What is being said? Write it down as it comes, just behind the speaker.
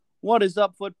What is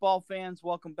up, football fans?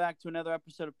 Welcome back to another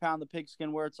episode of Pound the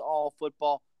Pigskin, where it's all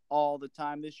football all the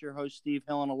time. This is your host, Steve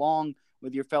Hillen, along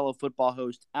with your fellow football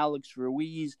host, Alex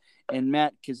Ruiz and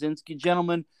Matt Kaczynski.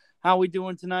 Gentlemen, how are we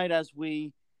doing tonight as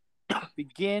we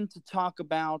begin to talk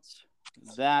about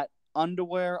that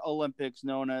underwear Olympics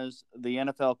known as the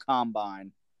NFL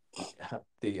Combine?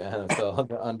 The NFL,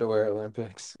 the Underwear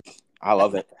Olympics. I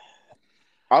love it.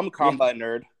 I'm a Yeah. combine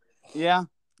nerd. Yeah,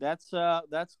 that's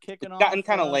kicking It's off. gotten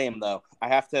kind of lame, though. I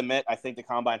have to admit, I think the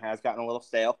combine has gotten a little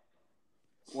stale.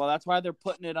 Well, that's why they're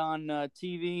putting it on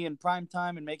TV in prime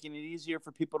time and making it easier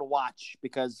for people to watch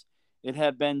because it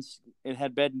had been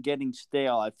getting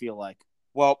stale. I feel like.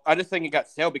 Well, I just think it got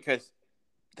stale because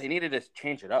they needed to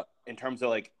change it up in terms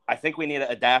of I think we need to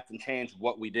adapt and change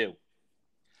what we do.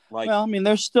 Well, I mean,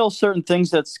 there's still certain things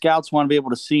that scouts want to be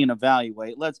able to see and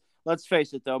evaluate. Let's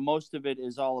face it, though. Most of it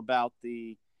is all about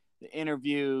the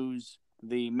interviews,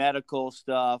 the medical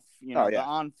stuff. The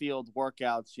on-field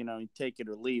workouts. You take it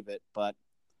or leave it. But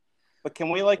can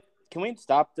we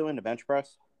stop doing the bench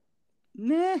press?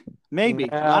 Nah, maybe.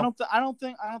 No. I don't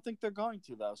think they're going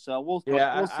to though. So we'll see.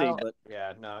 But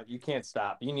no, you can't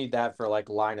stop. You need that for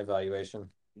line evaluation.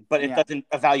 But it doesn't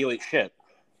evaluate shit.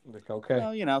 Okay.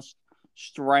 Well,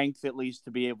 strength at least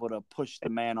to be able to push the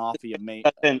man off of you.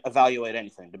 It doesn't evaluate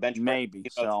anything. The bench press, maybe.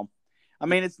 So, I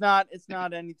mean, it's not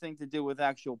anything to do with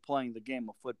actual playing the game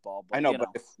of football. But, I know, but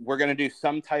if we're gonna do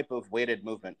some type of weighted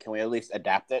movement, can we at least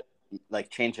adapt it?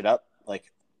 Change it up,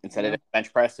 instead of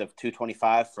bench press of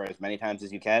 225 for as many times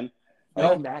as you can.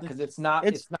 No, Matt, because it's not.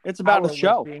 It's about a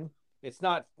show. It's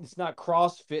not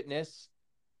cross fitness.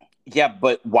 Yeah,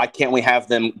 but why can't we have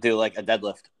them do a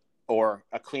deadlift or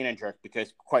a clean and jerk?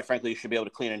 Because quite frankly, you should be able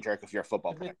to clean and jerk if you're a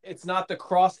football player. It's not the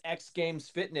cross X Games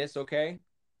fitness, okay?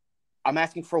 I'm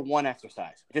asking for one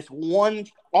exercise, just one.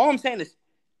 All I'm saying is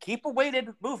keep a weighted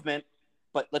movement,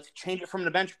 but let's change it from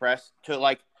the bench press to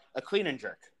a clean and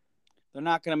jerk. They're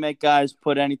not going to make guys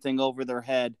put anything over their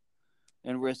head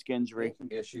and risk injury.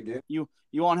 Yes, you do.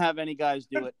 You won't have any guys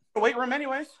do it. The weight room,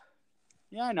 anyways.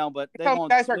 Yeah, I know, but they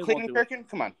won't. Guys are clean and jerking.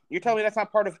 Come on, you're telling me that's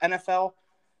not part of NFL?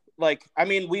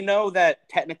 We know that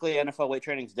technically NFL weight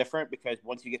training is different because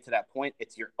once you get to that point,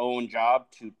 it's your own job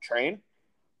to train.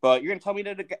 But you're gonna tell me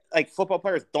that football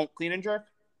players don't clean and jerk?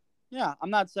 Yeah, I'm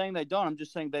not saying they don't. I'm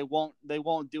just saying they won't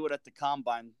do it at the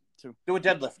combine. Do a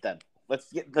deadlift then.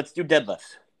 Let's do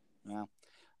deadlifts. Yeah,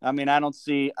 I mean, I don't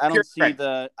see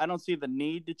the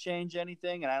need to change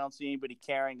anything, and I don't see anybody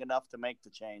caring enough to make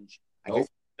the change. I guess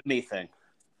it's a me thing.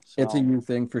 So, it's a you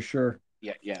thing for sure.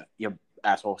 Yeah, you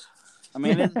assholes. I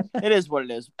mean, it is what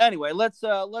it is. Anyway, let's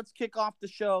kick off the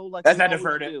show. Let's not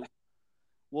divert it.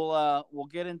 We'll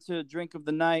get into drink of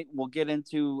the night. We'll get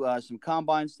into some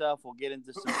combine stuff. We'll get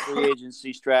into some free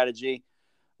agency strategy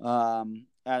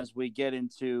as we get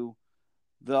into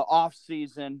the off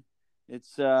season.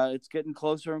 It's getting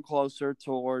closer and closer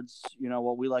towards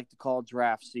what we like to call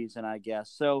draft season, I guess.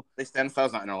 So at least the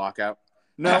NFL's not in a lockout.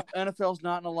 No, NFL's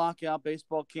not in a lockout.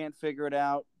 Baseball can't figure it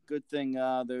out. Good thing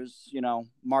there's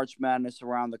March Madness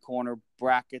around the corner.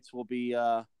 Brackets will be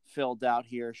filled out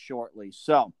here shortly.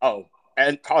 So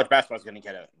and college basketball is going to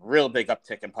get a real big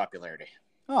uptick in popularity.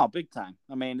 Oh, big time.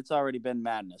 I mean, it's already been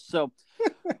madness. So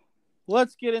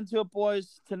let's get into it,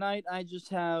 boys. Tonight I just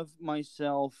have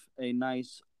myself a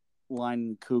nice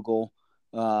Leinenkugel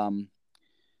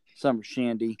summer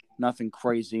shandy. Nothing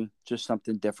crazy, just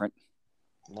something different.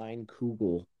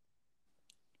 Leinenkugel.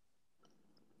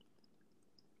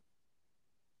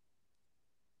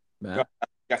 Matt?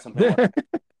 Got something more.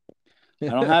 I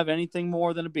don't have anything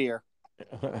more than a beer.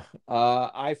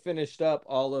 I finished up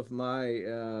all of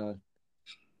my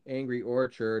Angry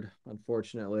Orchard,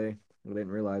 unfortunately. I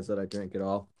didn't realize that I drank it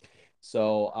all.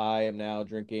 So I am now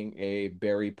drinking a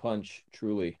Berry Punch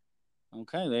Truly.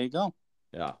 Okay, there you go.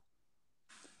 Yeah.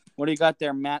 What do you got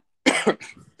there, Matt?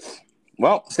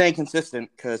 Well, staying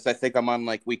consistent because I think I'm on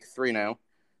week 3 now.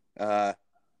 Got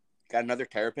another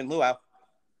Terrapin Luau.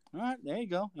 All right, there you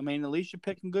go. I mean, at least you're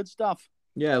picking good stuff.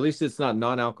 Yeah, at least it's not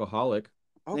non-alcoholic.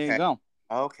 Okay. There you go.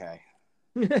 Okay.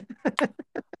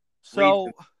 So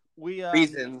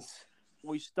reasons.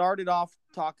 We started off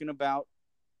talking about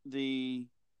the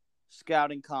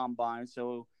scouting combine.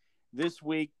 So this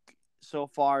week so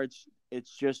far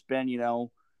it's just been,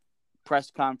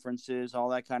 press conferences, all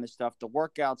that kind of stuff. The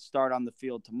workouts start on the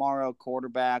field tomorrow.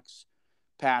 Quarterbacks,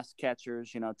 pass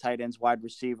catchers, tight ends, wide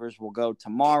receivers will go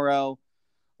tomorrow.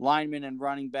 Linemen and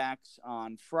running backs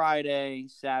on Friday.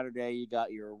 Saturday, you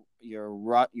got your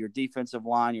defensive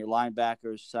line, your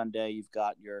linebackers. Sunday, you've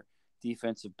got your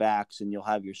defensive backs, and you'll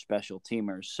have your special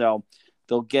teamers. So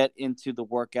they'll get into the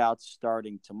workouts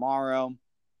starting tomorrow.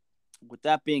 with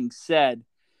that being said,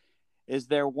 is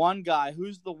there one guy?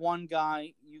 Who's the one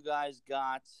guy you guys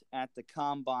got at the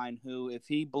combine who, if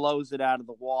he blows it out of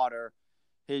the water,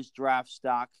 his draft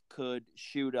stock could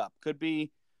shoot up? Could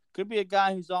be a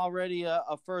guy who's already a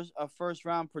first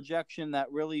round projection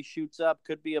that really shoots up.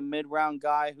 Could be a mid round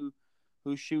guy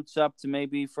who shoots up to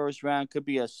maybe first round. Could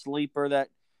be a sleeper that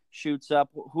shoots up.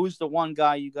 Who's the one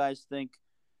guy you guys think,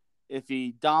 if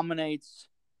he dominates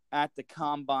at the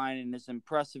combine and is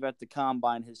impressive at the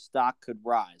combine, his stock could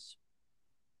rise?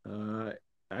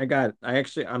 I got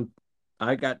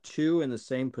two in the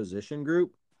same position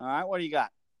group. All right, what do you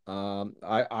got?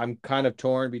 I'm kind of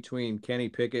torn between Kenny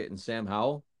Pickett and Sam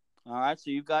Howell. All right,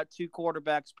 so you've got two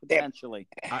quarterbacks potentially.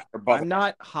 I'm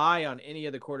not high on any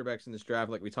of the quarterbacks in this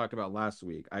draft like we talked about last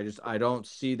week. I don't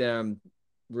see them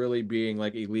really being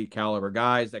like elite caliber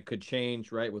guys that could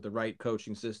change, right, with the right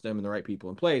coaching system and the right people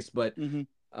in place. But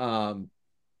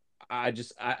I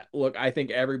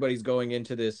think everybody's going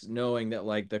into this knowing that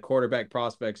like the quarterback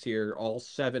prospects here, all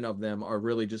 7 of them are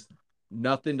really just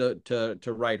nothing to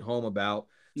write home about.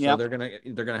 So they're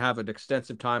gonna have an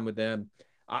extensive time with them.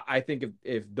 I think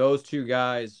if those two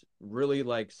guys really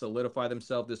like solidify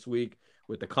themselves this week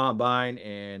with the combine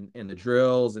and the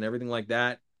drills and everything like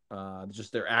that,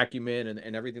 just their acumen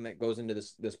and everything that goes into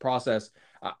this process,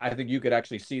 I think you could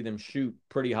actually see them shoot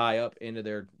pretty high up into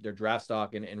their draft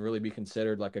stock and really be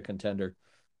considered like a contender.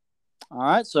 All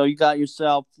right, so you got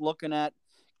yourself looking at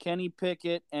Kenny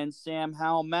Pickett and Sam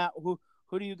Howell. Matt, who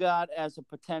do you got as a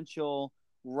potential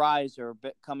riser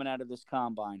coming out of this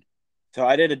combine? So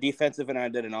I did a defensive and I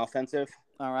did an offensive.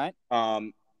 All right.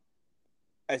 I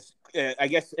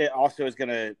guess it also is going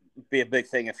to be a big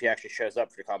thing if he actually shows up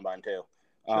for the combine too.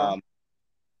 Sure.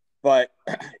 But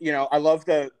I love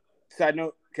the side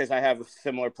note because I have a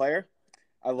similar player.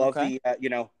 I love the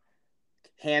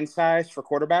hand size for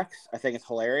quarterbacks. I think it's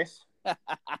hilarious.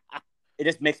 It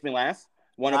just makes me laugh.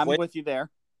 I'm with you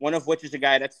there. One of which is a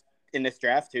guy that's in this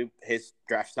draft who his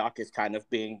draft stock is kind of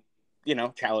being,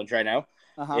 challenged right now.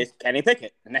 Is Kenny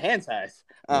Pickett and the hand size.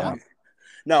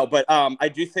 No, but I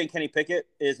do think Kenny Pickett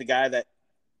is a guy that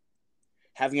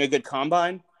having a good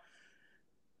combine.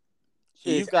 So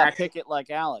you've got Pickett like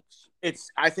Alex.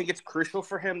 I think it's crucial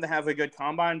for him to have a good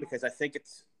combine because I think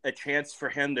it's a chance for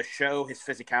him to show his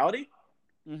physicality.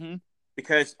 Mm-hmm.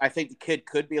 Because I think the kid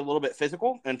could be a little bit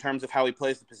physical in terms of how he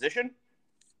plays the position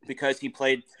because he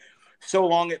played so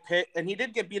long at Pitt, and he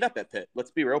did get beat up at Pitt.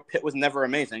 Let's be real. Pitt was never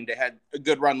amazing. They had a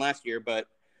good run last year, but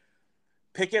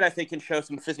Pickett, I think, can show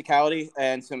some physicality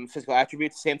and some physical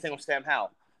attributes. Same thing with Sam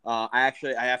Howell. I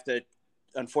have to,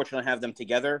 unfortunately, have them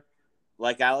together.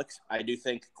 Like Alex, I do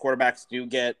think quarterbacks do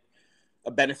get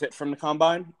a benefit from the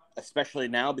combine, especially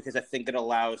now because I think it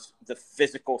allows the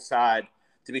physical side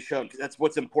to be shown because that's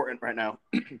what's important right now.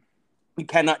 You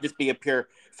cannot just be a pure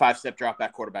 5-step drop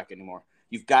back quarterback anymore.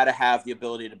 You've got to have the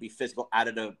ability to be physical out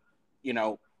of a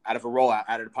rollout,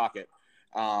 out of the pocket.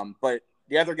 But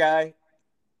the other guy,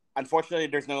 unfortunately,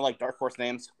 there's no like dark horse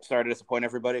names. Sorry to disappoint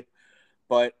everybody,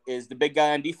 but is the big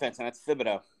guy on defense, and that's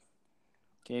Thibodeau.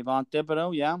 Kayvon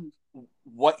Thibodeau, yeah.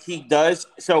 What he does,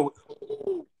 so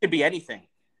it could be anything.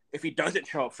 If he doesn't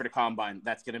show up for the combine,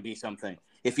 that's going to be something.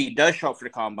 If he does show up for the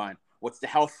combine, what's the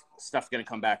health stuff going to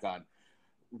come back on?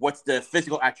 What's the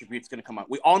physical attributes going to come on?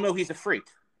 We all know he's a freak.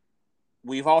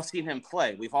 We've all seen him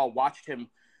play. We've all watched him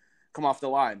come off the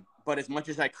line. But as much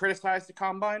as I criticize the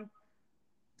combine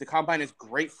is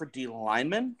great for D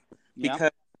linemen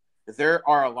because there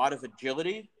are a lot of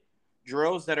agility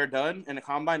drills that are done in the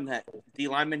combine that D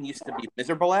linemen used to be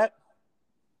miserable at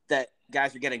that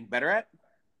guys are getting better at.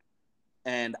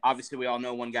 And obviously we all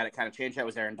know one guy that kind of changed that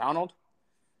was Aaron Donald.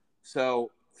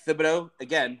 So Thibodeau,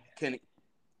 again, can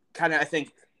kind of, I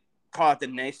think, call out the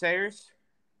naysayers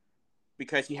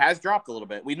because he has dropped a little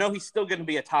bit. We know he's still going to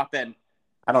be a top end.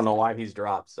 I don't know why he's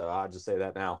dropped, so I'll just say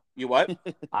that now. You what?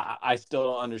 I still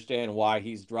don't understand why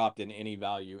he's dropped in any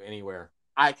value anywhere.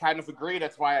 I kind of agree.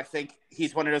 That's why I think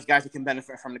he's one of those guys who can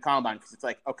benefit from the combine because it's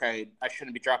like, okay, I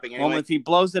shouldn't be dropping anyway. Well, if he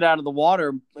blows it out of the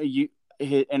water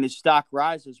and his stock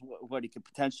rises, what he could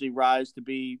potentially rise to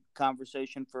be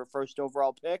conversation for a first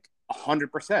overall pick?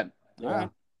 100%. All right.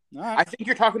 I think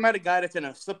you're talking about a guy that's in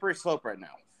a slippery slope right now.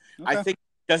 Okay. I think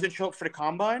he doesn't show up for the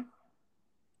combine.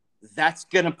 That's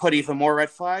going to put even more red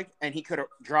flag, and he could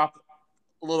drop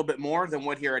a little bit more than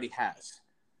what he already has.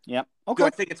 Yep. Okay. Do I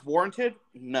think it's warranted?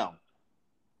 No.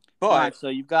 But all right, so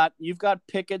you've got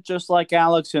Pickett just like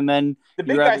Alex, and then the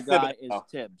big guy is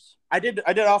Tibbs. I did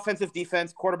offensive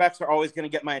defense. Quarterbacks are always going to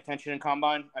get my attention in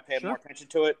combine. I pay more attention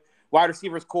to it. Wide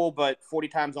receiver is cool, but 40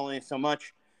 times only so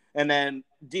much. And then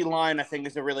D line, I think,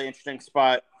 is a really interesting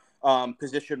spot.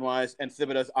 position-wise. And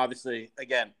Thibodeau's obviously,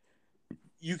 again,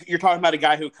 you're talking about a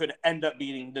guy who could end up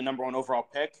being the number 1 overall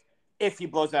pick if he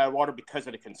blows out of water because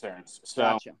of the concerns. So,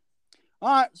 gotcha. All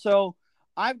right, so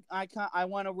I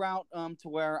went a route to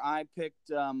where I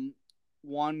picked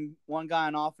one guy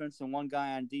on offense and one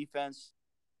guy on defense,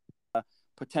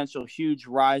 potential huge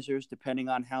risers depending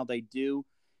on how they do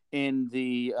in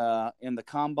the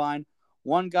combine.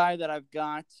 One guy that I've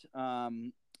got,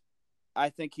 I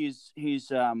think he's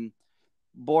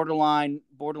borderline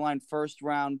first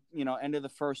round, end of the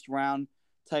first round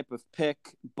type of pick.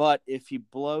 But if he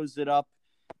blows it up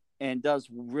and does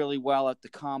really well at the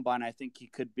combine, I think he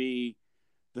could be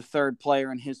the third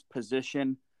player in his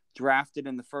position drafted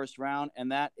in the first round,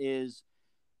 and that is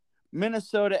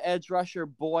Minnesota edge rusher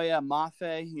Boya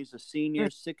Mafe. He's a senior,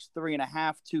 6'3.5",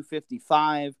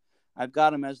 255. I've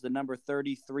got him as the number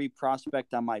 33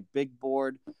 prospect on my big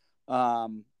board.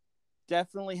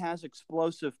 Definitely has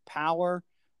explosive power.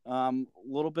 A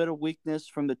little bit of weakness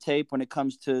from the tape when it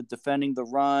comes to defending the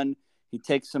run. He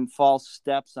takes some false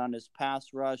steps on his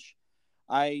pass rush.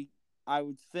 I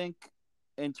would think,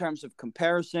 in terms of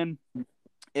comparison,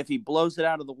 if he blows it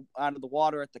out of the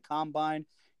water at the combine,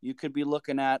 you could be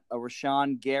looking at a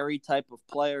Rashawn Gary type of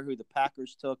player who the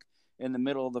Packers took in the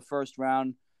middle of the first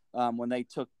round. When they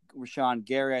took Rashawn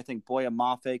Gary, I think Boya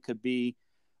Mafe could be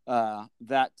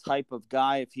that type of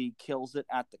guy if he kills it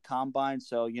at the combine.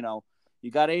 So, you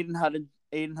got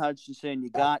Aiden Hutchinson, you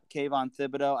got Kayvon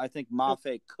Thibodeau. I think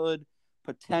Mafe could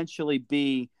potentially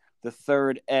be the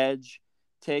third edge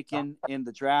taken in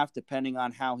the draft, depending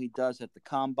on how he does at the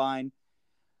combine.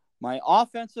 My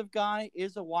offensive guy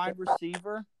is a wide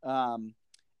receiver, and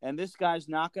this guy's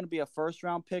not going to be a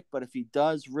first-round pick, but if he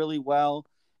does really well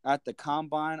at the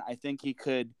combine, I think he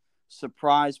could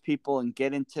surprise people and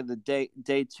get into the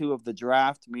day 2 of the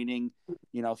draft, meaning,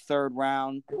 third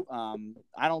round.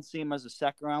 I don't see him as a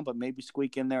second round, but maybe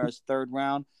squeak in there as third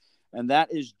round. And that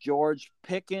is George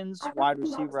Pickens, wide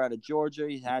receiver out of Georgia.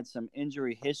 He had some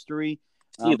injury history,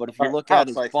 but if you look at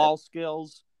his ball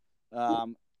skills, a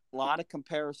lot of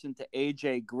comparison to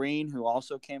A.J. Green, who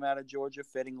also came out of Georgia,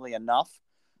 fittingly enough.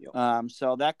 Yep.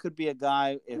 So that could be a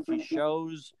guy, if he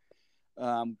shows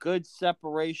good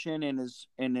separation in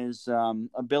his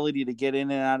ability to get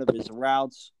in and out of his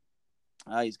routes.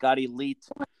 He's got elite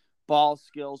ball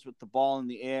skills with the ball in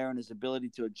the air and his ability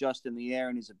to adjust in the air,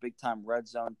 and he's a big-time red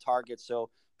zone target. So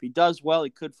if he does well, he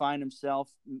could find himself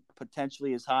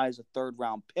potentially as high as a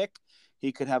third-round pick.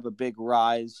 He could have a big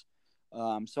rise.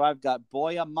 So I've got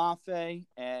Boya Mafe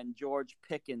and George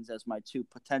Pickens as my 2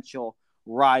 potential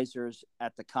risers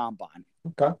at the combine.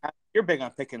 Okay. You're big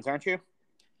on Pickens, aren't you?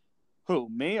 Who,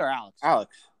 me or Alex?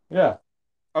 Alex. Yeah.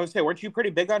 I would say, weren't you pretty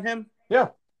big on him? Yeah.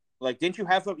 Like, didn't you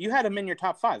have him? You had him in your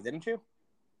top 5, didn't you?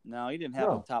 No, he didn't have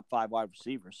the top 5 wide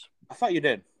receivers. I thought you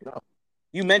did. No.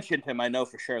 You mentioned him, I know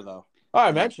for sure, though. Oh,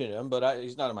 I mentioned him, but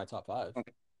he's not in my top 5.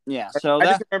 Okay. Yeah, so I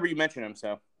just remember you mentioned him.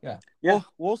 So yeah.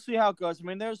 We'll see how it goes. I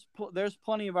mean, there's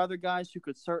plenty of other guys who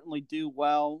could certainly do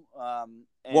well.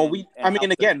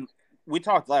 Again, we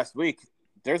talked last week.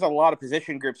 There's a lot of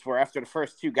position groups where after the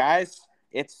first 2 guys,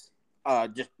 it's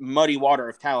just muddy water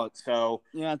of talent. So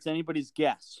yeah, it's anybody's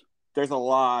guess. There's a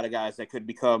lot of guys that could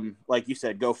become, like you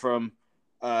said, go from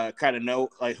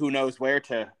who knows where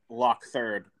to lock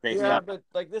third. Basically. Yeah,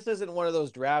 but this isn't one of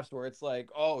those drafts where it's like,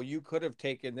 oh, you could have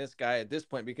taken this guy at this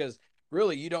point, because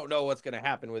really you don't know what's going to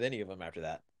happen with any of them after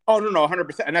that. Oh no,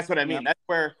 100%, and that's what I mean. Yeah.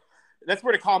 That's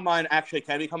where the combine actually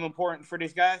can become important for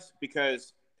these guys,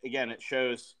 because again, it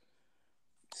shows.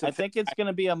 I think it's going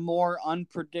to be a more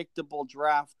unpredictable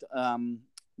draft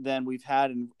than we've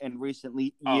had in recent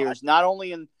years. Not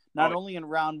only in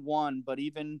round 1, but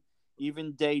even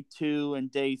day 2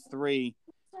 and day 3,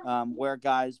 where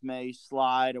guys may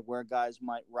slide or where guys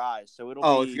might rise. So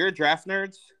it'll be. If you're draft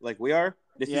nerds like we are,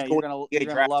 you're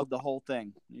gonna love the whole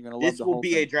thing. You're gonna love the whole thing.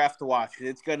 This will be a draft to watch.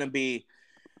 It's gonna be.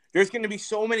 There's gonna be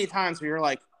so many times where you're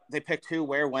like, they picked who,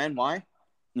 where, when, why.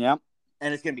 Yeah.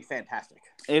 And it's gonna be fantastic.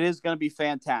 It is gonna be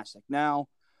fantastic. Now,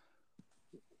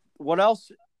 what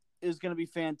else is going to be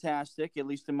fantastic, at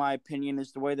least in my opinion,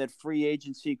 is the way that free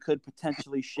agency could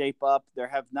potentially shape up. There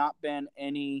have not been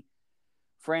any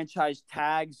franchise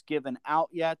tags given out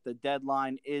yet. The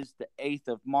deadline is the 8th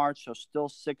of March, so still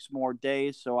 6 more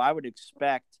days. So I would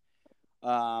expect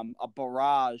a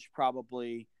barrage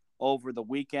probably over the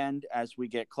weekend as we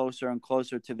get closer and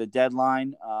closer to the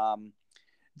deadline.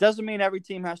 Doesn't mean every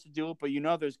team has to do it, but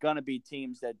there's going to be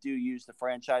teams that do use the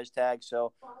franchise tag.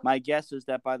 So my guess is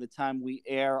that by the time we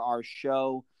air our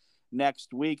show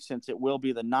next week, since it will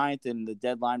be the 9th and the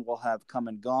deadline will have come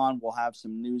and gone, we'll have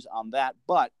some news on that.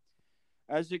 But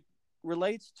as it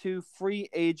relates to free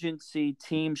agency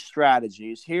team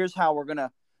strategies, here's how we're going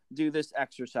to do this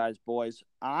exercise, boys.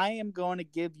 I am going to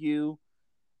give you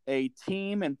a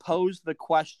team and pose the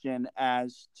question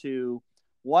as to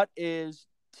what is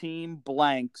team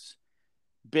blank's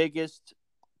biggest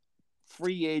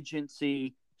free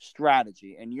agency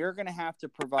strategy. And you're going to have to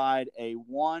provide a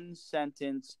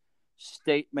one-sentence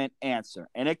statement answer.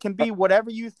 And it can be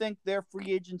whatever you think their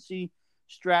free agency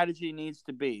strategy needs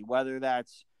to be, whether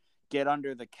that's get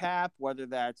under the cap, whether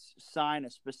that's sign a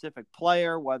specific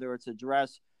player, whether it's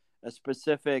address a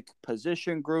specific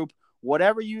position group,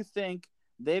 whatever you think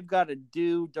they've got to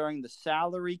do during the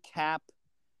salary cap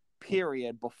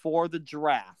period before the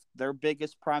draft, their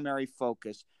biggest primary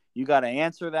focus. You got to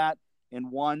answer that in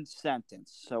one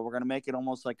sentence. So we're going to make it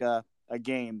almost like a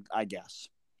game, I guess.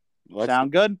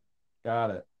 Sound good?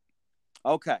 Got it.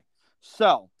 Okay.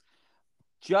 So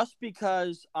just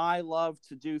because I love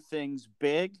to do things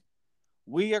big,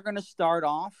 we are going to start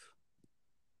off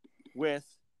with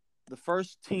the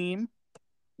first team.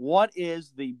 What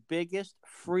is the biggest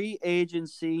free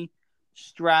agency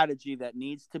strategy that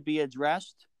needs to be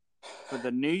addressed for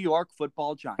the New York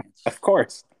Football Giants? Of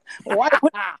course. Why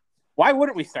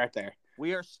wouldn't we start there?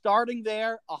 We are starting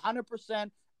there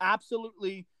 100%.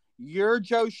 Absolutely. You're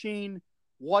Joe Sheen.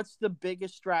 What's the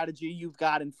biggest strategy you've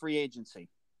got in free agency?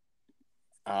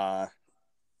 I'll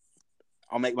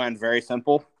make mine very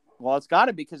simple. Well, it's got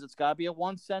to be, because it's got to be a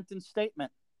one-sentence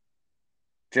statement.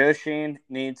 Joe Sheen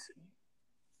needs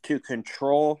to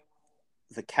control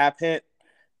the cap hit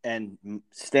and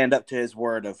stand up to his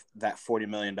word of that $40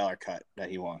 million cut that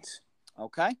he wants.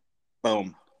 Okay.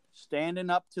 Boom. Standing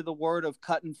up to the word of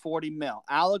cutting 40 mil.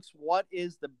 Alex, what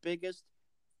is the biggest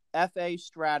FA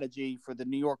strategy for the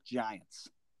New York Giants?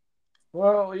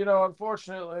 Well,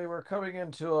 unfortunately, we're coming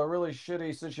into a really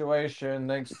shitty situation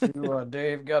thanks to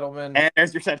Dave Gettleman. And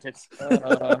there's your sentence.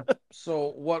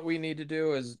 So what we need to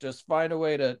do is just find a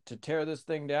way to tear this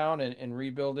thing down and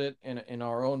rebuild it in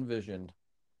our own vision.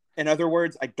 In other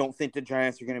words, I don't think the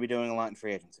Giants are going to be doing a lot in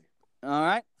free agency. All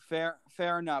right.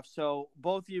 Fair enough. So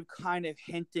both of you kind of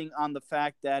hinting on the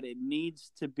fact that it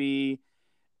needs to be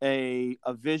a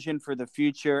vision for the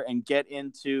future and get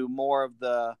into more of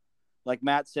the, like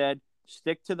Matt said,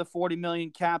 stick to the 40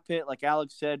 million cap hit. Like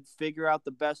Alex said, figure out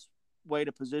the best way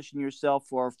to position yourself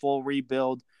for a full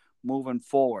rebuild moving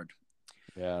forward.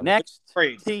 Yeah. Next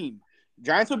team.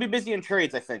 Giants will be busy in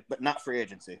trades, I think, but not free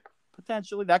agency.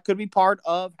 Potentially. That could be part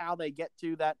of how they get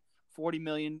to that 40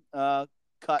 million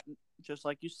cut, just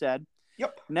like you said.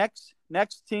 Yep. Next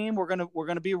team, we're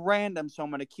gonna be random, so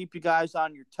I'm gonna keep you guys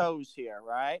on your toes here,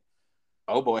 right?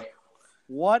 Oh boy.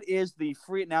 What is the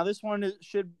free? Now this one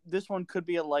could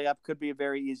be a layup, could be a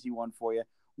very easy one for you.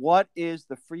 What is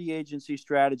the free agency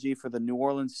strategy for the New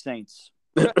Orleans Saints?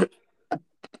 I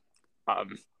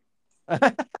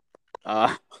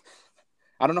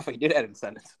don't know if I can do that in a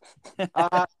sentence.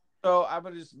 So I'm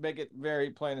going to just make it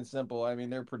very plain and simple. I mean,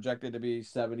 they're projected to be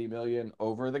 70 million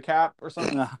over the cap or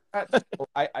something like that. So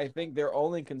I think their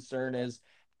only concern is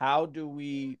how do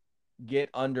we get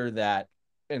under that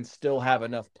and still have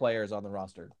enough players on the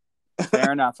roster?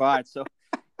 Fair enough. All right. So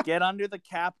get under the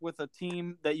cap with a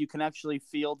team that you can actually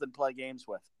field and play games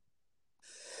with.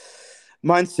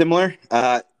 Mine's similar.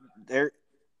 They're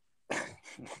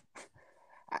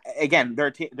again,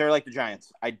 they're like the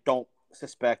Giants. I don't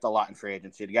suspect a lot in free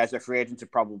agency. The guys that are free agents are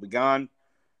probably gone.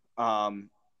 And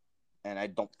I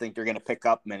don't think they're going to pick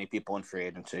up many people in free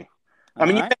agency.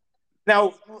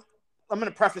 Now, I'm going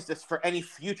to preface this for any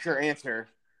future answer.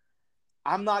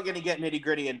 I'm not going to get nitty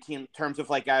gritty in terms of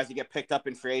like guys that get picked up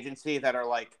in free agency that are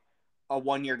like a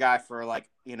 1-year guy for like,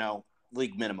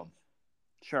 league minimum.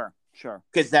 Sure.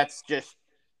 Because that's just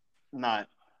not,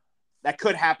 that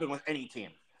could happen with any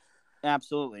team.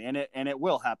 Absolutely. And it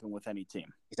will happen with any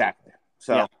team. Exactly.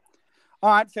 So, yeah.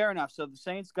 All right, fair enough. So the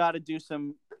Saints got to do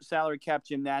some salary cap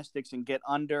gymnastics and get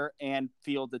under and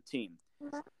field the team.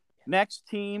 Next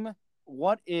team,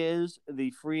 what is the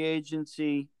free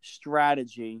agency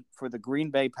strategy for the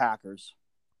Green Bay Packers?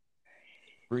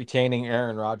 Retaining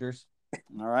Aaron Rodgers.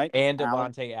 All right. And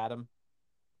Devontae Adams.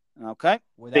 Okay.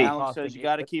 Alex says you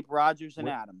got to keep Rodgers and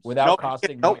Adams. Without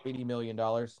costing $80 million.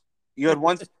 You had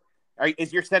one.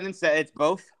 Is your sentence that it's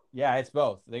both? Yeah, it's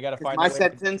both. They got to find my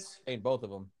sentence to both of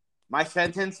them. My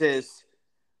sentence is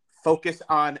focus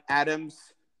on Adams,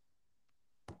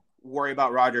 worry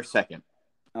about Rodgers second.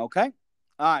 Okay.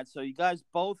 All right. So you guys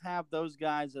both have those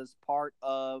guys as part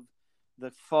of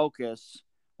the focus,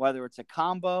 whether it's a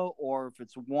combo or if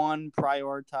it's one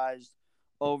prioritized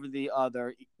over the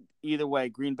other. Either way,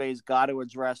 Green Bay's got to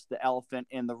address the elephant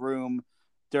in the room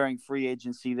during free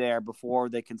agency there before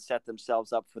they can set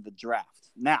themselves up for the draft.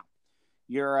 Now,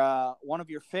 you're one of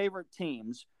your favorite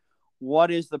teams.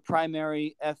 What is the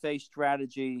primary FA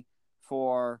strategy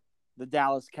for the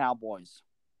Dallas Cowboys?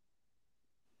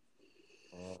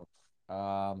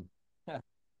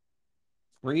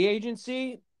 Free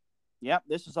agency. Yep,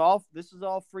 this is all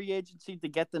free agency to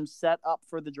get them set up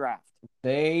for the draft.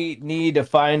 They need to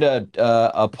find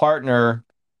a partner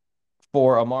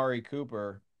for Amari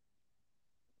Cooper.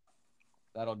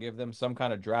 That'll give them some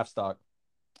kind of draft stock.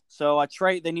 So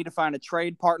they need to find a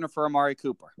trade partner for Amari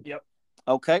Cooper. Yep.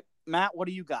 Okay. Matt, what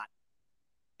do you got?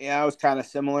 Yeah, I was kind of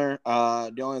similar.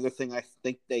 The only other thing I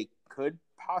think they could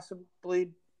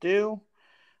possibly do,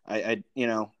 I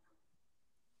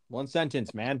one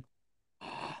sentence, man.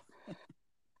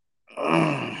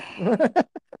 My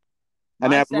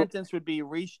sentence would be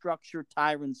restructure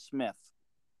Tyron Smith.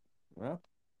 Well,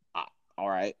 all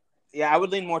right. Yeah, I would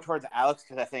lean more towards Alex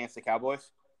because I think it's the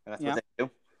Cowboys, and that's what they do.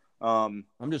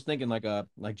 I'm just thinking like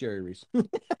Jerry Reese.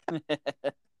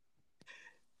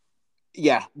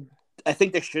 Yeah, I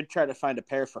think they should try to find a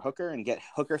pair for Hooker and get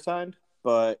Hooker signed,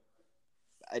 but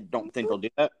I don't think they'll do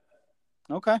that.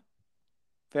 Okay,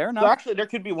 fair enough. So actually, there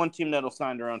could be one team that'll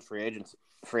sign their own free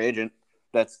agent.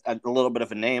 That's a little bit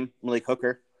of a name, Malik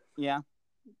Hooker. Yeah,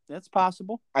 that's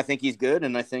possible. I think he's good,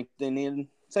 and I think they need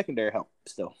secondary help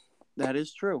still. That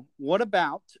is true. What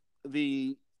about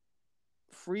the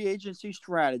free agency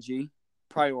strategy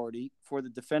priority for the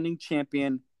defending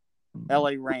champion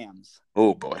LA Rams?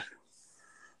 Oh, boy.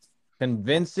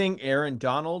 Convincing Aaron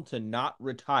Donald to not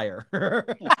retire.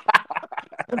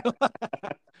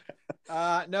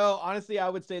 No, honestly, I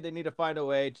would say they need to find a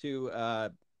way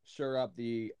to shore up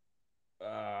the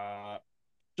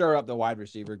wide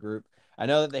receiver group. I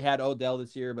know that they had Odell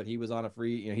this year, but he was on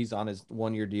he's on his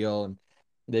 1-year deal, and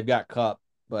they've got Kupp,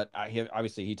 but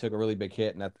obviously he took a really big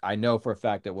hit, and that I know for a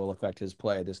fact that will affect his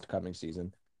play this coming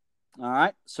season. All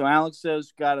right. So Alex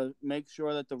says got to make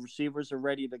sure that the receivers are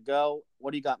ready to go. What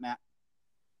do you got, Matt?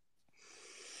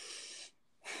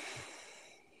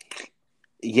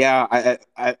 Yeah,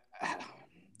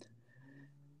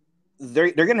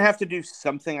 they're going to have to do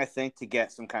something, I think, to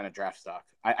get some kind of draft stock.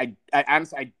 I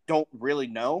honestly, I don't really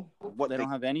know what they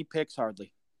don't have any picks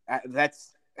hardly.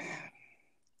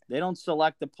 They don't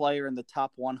select a player in the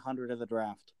top 100 of the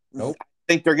draft. Nope. I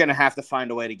think they're going to have to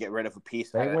find a way to get rid of a piece.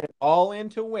 They went all in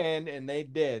to win, and they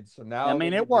did. So now, I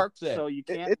mean, it worked. So you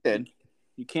can't. It did.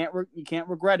 You can't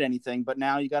regret anything. But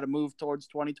now you got to move towards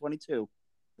 2022.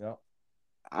 Yeah.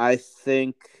 I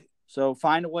think so.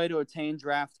 Find a way to attain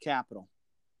draft capital.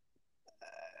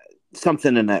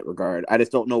 Something in that regard. I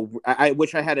just don't know. I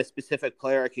wish I had a specific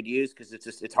player I could use because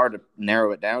it's hard to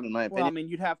narrow it down in my opinion. Well, I mean,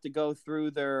 you'd have to go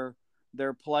through their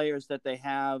players that they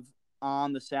have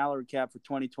on the salary cap for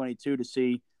 2022 to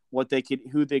see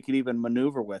who they could even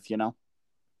maneuver with.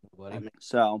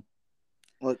 So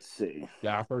let's see.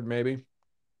 Stafford, maybe.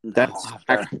 That's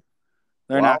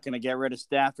they're not going to get rid of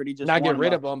Stafford. He just not get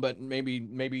rid of him, but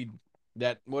maybe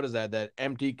that that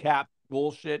empty cap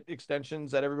bullshit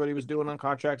extensions that everybody was doing on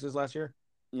contracts this last year.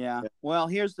 Yeah. Well,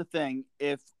 here's the thing: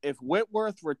 if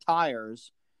Whitworth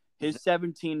retires, his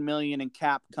 $17 million in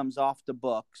cap comes off the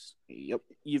books. Yep.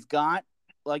 You've got,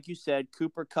 like you said,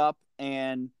 Cooper Kupp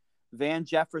and Van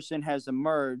Jefferson has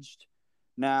emerged.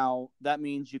 Now that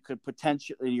means you could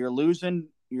potentially you're losing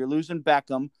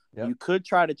Beckham. Yep. You could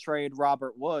try to trade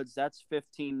Robert Woods. That's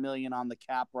 $15 million on the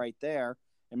cap right there,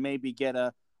 and maybe get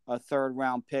a 3rd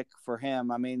round pick for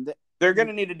him. I mean, they're going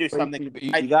to need to do something.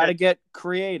 You got to get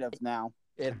creative now.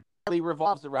 It really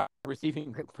revolves around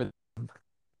receiving for them.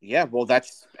 Yeah, well,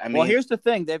 well, here's the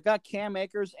thing. They've got Cam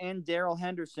Akers and Darrell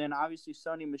Henderson. Obviously,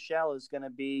 Sony Michel is going to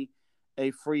be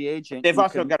a free agent. They've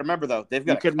also got to remember, though,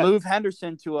 you could move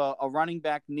Henderson to a running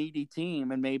back needy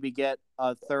team and maybe get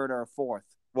a 3rd or a 4th.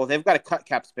 Well, they've got to cut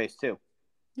cap space, too.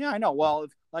 Yeah, I know. Well,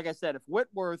 like I said, if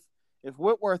Whitworth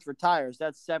retires,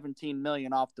 that's $17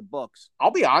 million off the books.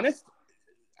 I'll be honest.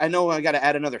 I know I got to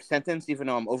add another sentence, even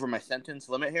though I'm over my sentence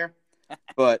limit here.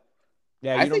 But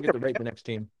yeah, you don't get to rate the next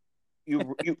team.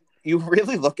 You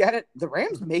really look at it, the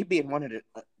Rams may be in one of the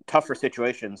tougher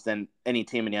situations than any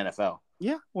team in the NFL.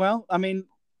 Yeah, well, I mean,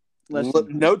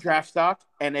 listen, no draft stock,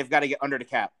 and they've got to get under the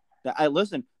cap.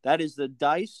 Listen, that is the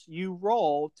dice you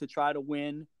roll to try to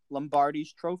win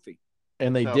Lombardi's trophy.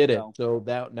 And they did it. So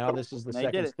now this is the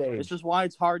second stage. This is why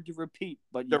it's hard to repeat,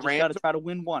 but you just got to try to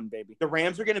win one, baby. The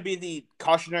Rams are going to be the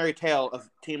cautionary tale of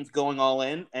teams going all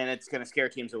in, and it's going to scare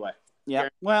teams away. Yeah,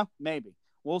 well, maybe.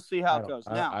 We'll see how it goes.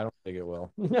 Now, I don't think it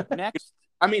will. Next.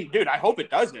 I mean, dude, I hope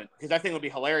it doesn't, because I think it would be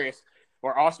hilarious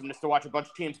or awesome just to watch a bunch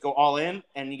of teams go all in,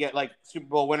 and you get, like, Super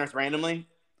Bowl winners randomly.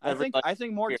 I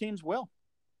think more teams will.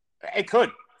 It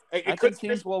could. I think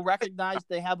teams will recognize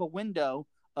they have a window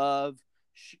of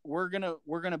we're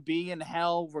gonna be in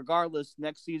hell regardless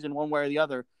next season, one way or the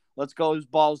other. Let's go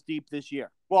balls deep this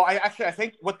year. Well, I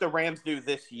think what the Rams do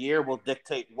this year will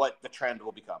dictate what the trend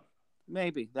will become.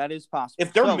 Maybe that is possible.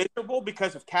 If they're miserable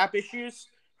because of cap issues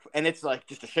and it's like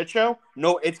just a shit show,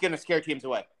 no, it's going to scare teams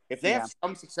away. If they have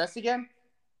some success again,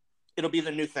 it'll be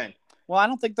the new thing. Well, I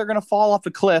don't think they're going to fall off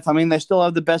a cliff. I mean, they still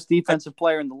have the best defensive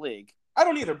player in the league. I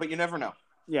don't either, but you never know.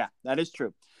 Yeah, that is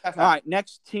true. All right,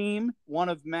 next team, one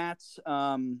of Matt's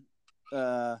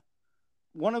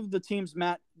one of the teams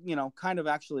Matt, kind of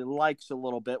actually likes a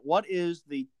little bit. What is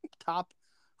the top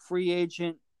free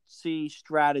agency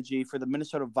strategy for the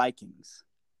Minnesota Vikings?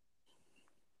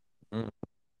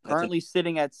 Currently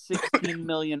sitting at $16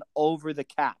 million over the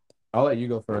cap. I'll let you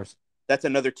go first. That's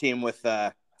another team with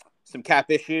some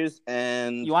cap issues,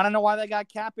 and you want to know why they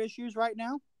got cap issues right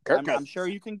now? I'm sure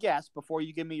you can guess before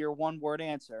you give me your one-word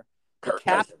answer.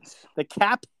 The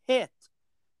cap hit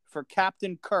for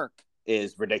Captain Kirk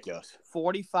is ridiculous.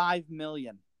 $45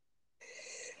 million.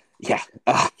 Yeah.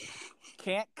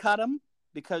 Can't cut him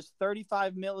because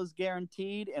 $35 million is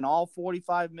guaranteed, and all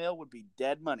 $45 million would be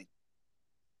dead money.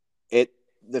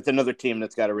 That's another team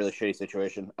that's got a really shitty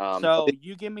situation. So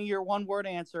you give me your one-word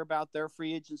answer about their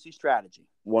free agency strategy.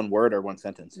 One word or one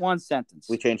sentence? One sentence.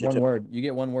 We changed it one word. You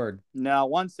get one word. No,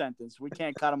 one sentence. We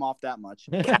can't cut him off that much.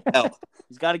 Cap hell.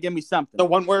 He's got to give me something. So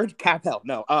one word? Cap hell.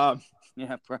 No.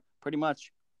 Yeah, pretty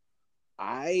much.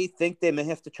 I think they may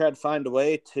have to try to find a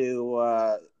way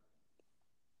to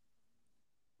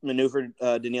maneuver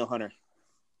Danielle Hunter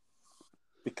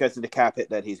because of the cap hit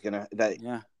that he's gonna.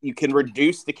 You can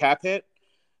reduce the cap hit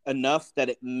enough that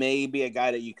it may be a guy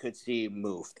that you could see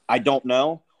moved. I don't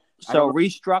know. So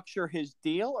restructure his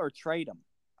deal or trade him?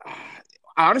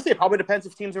 Honestly, it probably depends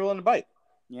if teams are willing to bite.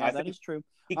 Yeah, that is true.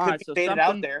 He could be faded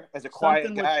out there as a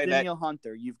quiet guy. Danielle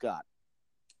Hunter, you've got.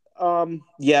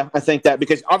 Yeah, I think that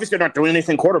because obviously they're not doing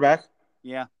anything quarterback.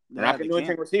 Yeah. They're not going to do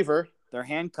anything receiver. They're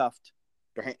handcuffed.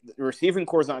 The receiving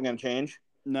core is not going to change.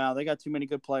 No, they got too many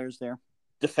good players there.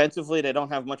 Defensively, they don't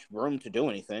have much room to do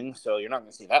anything, so you're not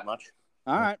going to see that much.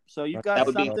 All right, so you've got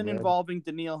something involving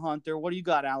Danielle Hunter. What do you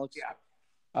got, Alex? Yeah.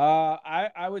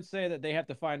 I would say that they have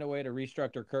to find a way to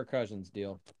restructure Kirk Cousins'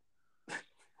 deal.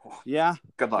 Yeah.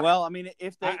 Good luck. Well, I mean,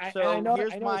 if they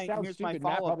here's my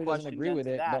follow-up question. Doesn't agree with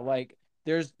it, but like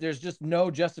there's just no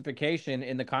justification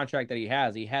in the contract that he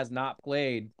has. He has not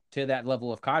played to that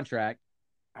level of contract.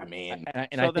 I mean,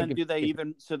 do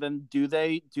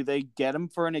they get him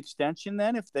for an extension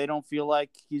then if they don't feel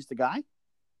like he's the guy?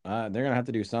 They're gonna have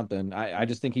to do something. I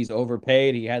just think he's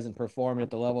overpaid. He hasn't performed at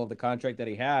the level of the contract that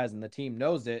he has, and the team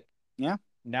knows it. Yeah.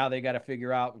 Now they got to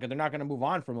figure out because they're not going to move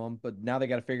on from him, but now they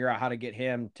got to figure out how to get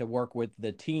him to work with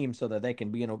the team so that they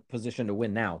can be in a position to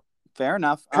win now. Fair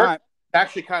enough. Kirk all right.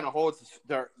 Actually kind of holds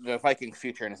the Vikings'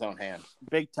 future in his own hand.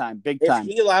 Big time. If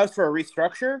he allows for a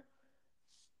restructure,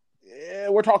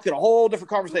 we're talking a whole different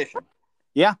conversation.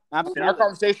 Yeah, absolutely. And our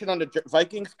conversation on the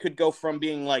Vikings could go from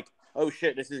being like, oh,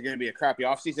 shit, this is going to be a crappy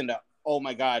offseason to, oh,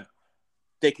 my God,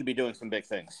 they could be doing some big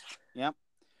things. Yep.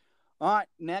 All right,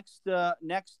 next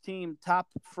team, top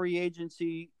free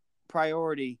agency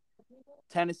priority,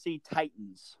 Tennessee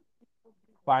Titans.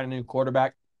 Find a new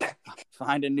quarterback.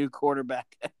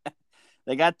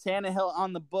 They got Tannehill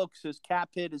on the books. His cap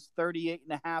hit is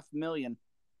 $38.5 million.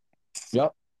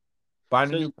 Yep.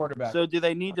 Find a new quarterback. So do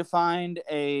they need to find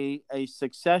a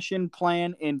succession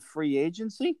plan in free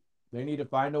agency? They need to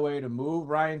find a way to move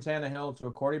Ryan Tannehill to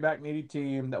a quarterback-needy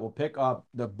team that will pick up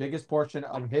the biggest portion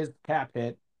of his cap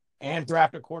hit and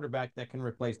draft a quarterback that can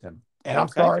replace him. And I'm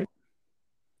sorry.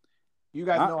 You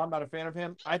guys know I'm not a fan of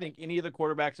him. I think any of the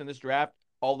quarterbacks in this draft,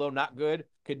 although not good,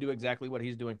 could do exactly what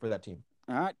he's doing for that team.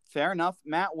 All right, fair enough.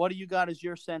 Matt, what do you got as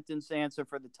your sentence answer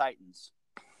for the Titans?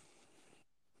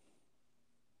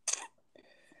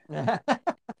 Damn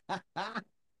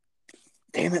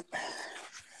it.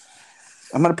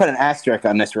 I'm going to put an asterisk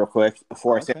on this real quick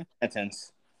before I say the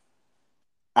sentence.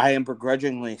 I am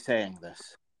begrudgingly saying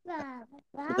this.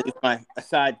 Leave my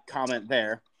aside comment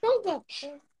there.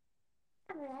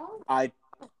 I,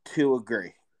 too,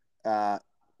 agree.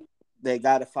 They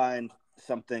got to find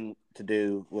something to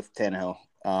do with Tannehill.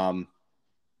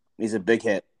 He's a big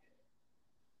hit.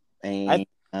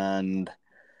 And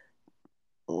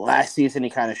last season he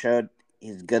kind of showed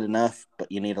he's good enough,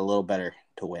 but you need a little better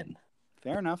to win.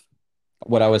 Fair enough.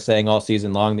 What I was saying all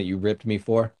season long that you ripped me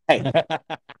for. Hey,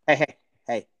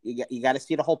 you got to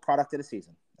see the whole product of the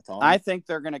season. That's all. I think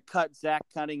they're going to cut Zach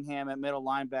Cunningham at middle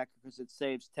linebacker because it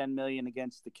saves $10 million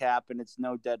against the cap, and it's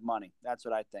no dead money. That's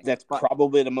what I think. That's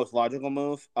probably the most logical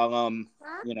move. You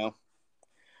know,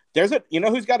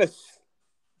 who's got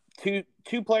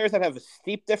two players that have a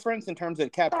steep difference in terms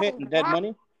of cap hit and dead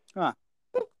money? Huh.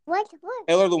 What?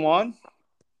 Taylor Lewan.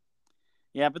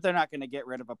 Yeah, but they're not going to get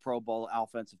rid of a Pro Bowl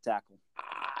offensive tackle.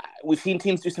 We've seen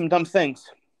teams do some dumb things.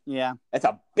 Yeah. That's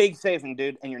a big saving,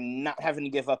 dude, and you're not having to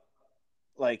give up,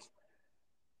 like,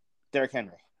 Derrick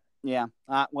Henry. Yeah.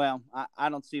 Well, I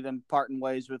don't see them parting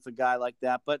ways with a guy like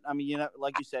that. But, I mean, you know,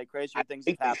 like you said, crazier things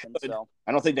have happened. So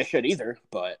I don't think they should either,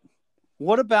 but.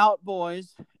 What about,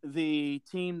 boys, the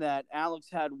team that Alex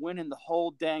had winning the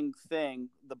whole dang thing,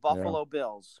 the Buffalo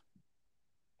Bills?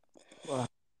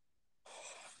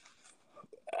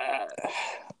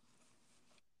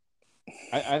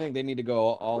 I think they need to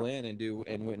go all in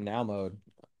and win now mode,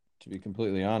 to be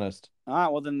completely honest. All right,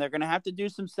 well, then they're going to have to do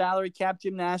some salary cap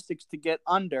gymnastics to get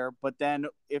under. But then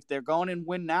if they're going in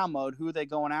win now mode, who are they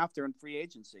going after in free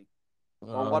agency?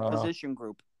 Or what position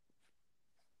group?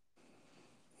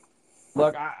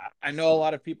 Look, I know a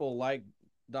lot of people like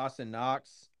Dawson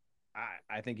Knox.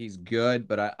 I think he's good,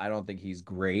 but I don't think he's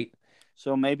great.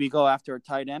 So maybe go after a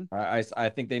tight end? I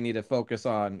think they need to focus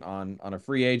on a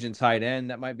free agent tight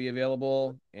end that might be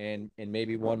available and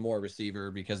maybe one more receiver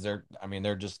because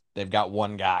they've got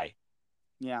one guy.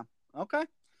 Yeah. Okay.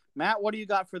 Matt, what do you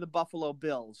got for the Buffalo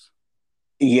Bills?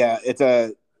 Yeah,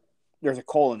 there's a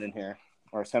colon in here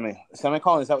or a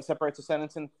semicolon. Is that what separates a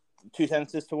sentence in two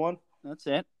sentences to one? That's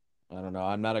it. I don't know.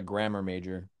 I'm not a grammar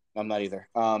major. I'm not either.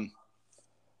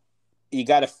 You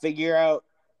got to figure out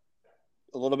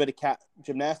a little bit of cap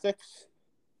gymnastics,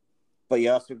 but you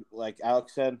also, like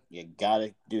Alex said, you got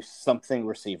to do something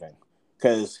receiving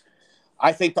because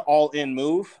I think the all-in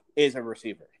move is a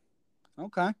receiver.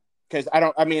 Okay. Because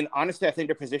honestly, I think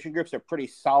their position groups are pretty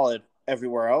solid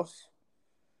everywhere else.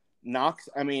 Knox,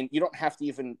 you don't have to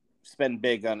even spend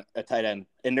big on a tight end.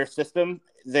 In their system,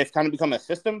 they've kind of become a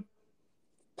system.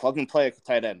 Plug and play a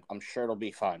tight end. I'm sure it'll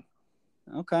be fine.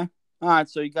 Okay. All right,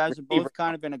 so you guys are both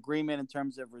kind of in agreement in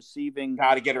terms of receiving.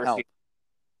 Got to get a receiver.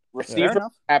 Receiver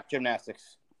cap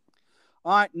gymnastics.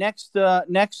 All right, next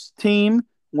team.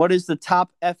 What is the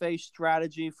top FA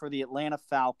strategy for the Atlanta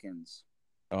Falcons?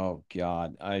 Oh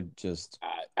God, I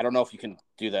don't know if you can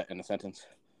do that in a sentence.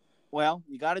 Well,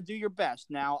 you got to do your best.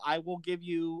 Now, I will give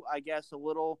you, I guess, a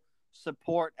little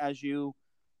support as you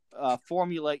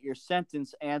formulate your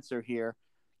sentence answer here.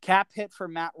 Cap hit for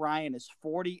Matt Ryan is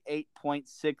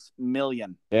 $48.6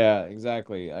 million. Yeah,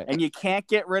 exactly. And you can't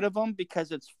get rid of him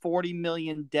because it's $40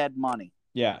 million dead money.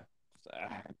 Yeah.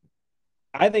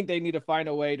 I think they need to find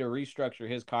a way to restructure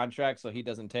his contract so he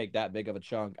doesn't take that big of a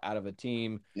chunk out of a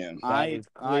team. Yeah. I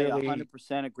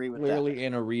 100% agree with that. Clearly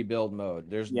in a rebuild mode.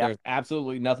 There's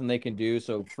absolutely nothing they can do.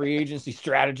 So free agency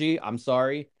strategy, I'm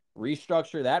sorry,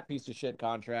 restructure that piece of shit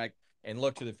contract and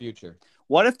look to the future.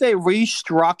 What if they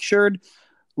restructured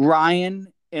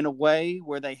Ryan in a way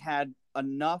where they had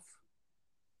enough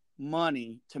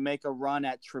money to make a run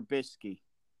at Trubisky?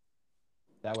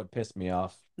 That would piss me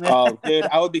off. Oh, dude,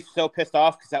 I would be so pissed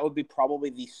off because that would be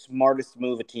probably the smartest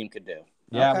move a team could do.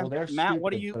 Yeah, okay. well, they're Matt, stupid,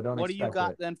 what do you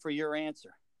got then for your answer?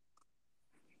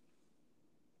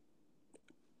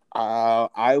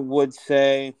 I would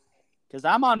say because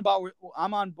I'm on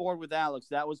board with Alex.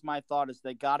 That was my thought: is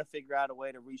they got to figure out a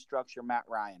way to restructure Matt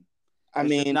Ryan.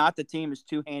 If not, the team is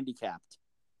too handicapped.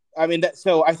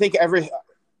 So I think every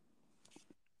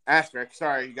asterisk.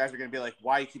 Sorry, you guys are going to be like,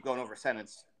 "Why you keep going over a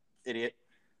sentence, idiot?"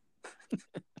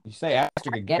 You say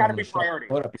asterisk again. Got to be priority.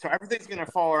 So everything's going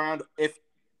to fall around if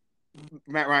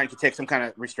Matt Ryan can take some kind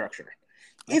of restructure.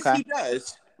 If he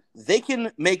does, they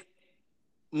can make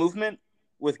movement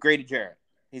with Grady Jarrett.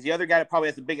 He's the other guy that probably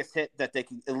has the biggest hit that they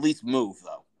can at least move,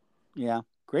 though. Yeah.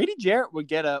 Grady Jarrett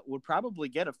would probably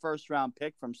get a first-round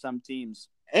pick from some teams.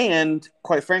 And,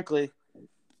 quite frankly,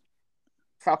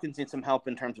 Falcons need some help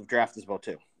in terms of draft as well,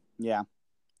 too. Yeah.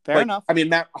 Fair enough.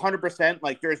 Matt,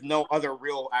 100%, there's no other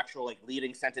real actual,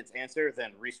 leading sentence answer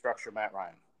than restructure Matt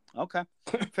Ryan. Okay.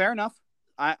 Fair enough.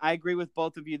 I agree with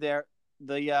both of you there.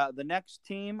 The next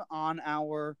team on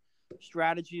our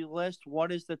strategy list,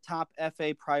 what is the top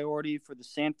FA priority for the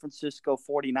San Francisco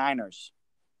 49ers?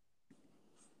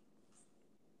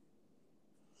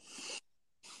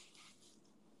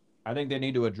 I think they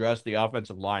need to address the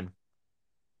offensive line.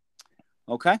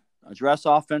 Okay. Address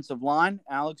offensive line.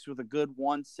 Alex with a good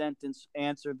one-sentence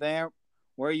answer there.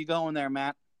 Where are you going there,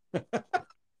 Matt?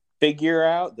 Figure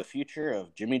out the future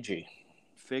of Jimmy G.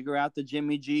 Figure out the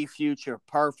Jimmy G future.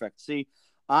 Perfect. See,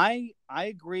 I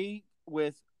agree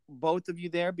with both of you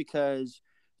there because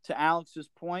to Alex's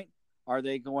point, are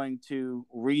they going to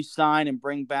re-sign and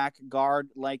bring back guard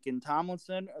Laken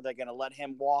Tomlinson? Are they going to let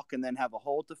him walk and then have a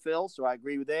hole to fill? So I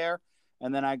agree with there.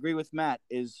 And then I agree with Matt.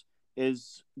 Is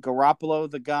Garoppolo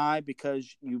the guy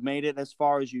because you made it as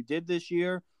far as you did this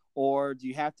year? Or do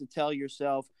you have to tell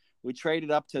yourself, we traded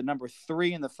up to number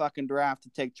 3 in the fucking draft to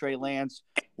take Trey Lance.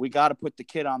 We got to put the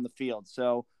kid on the field.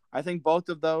 So I think both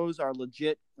of those are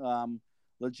legit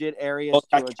areas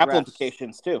to address. Capital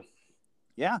implications too.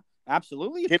 Yeah,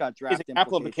 absolutely. It's got draft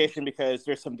capital implication because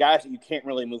there's some guys that you can't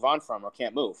really move on from or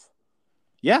can't move.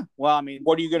 Yeah, well, I mean,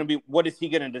 what are you going to be? What is he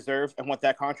going to deserve, and what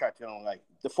that contract going to look like?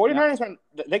 The 49ers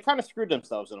they kind of screwed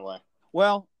themselves in a way.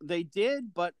 Well, they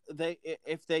did, but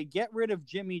if they get rid of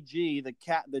Jimmy G,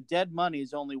 the dead money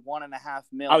is only $1.5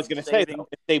 million. I was going to say though,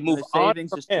 if they move the on,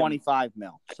 savings is $25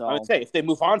 million. So I would say if they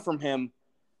move on from him,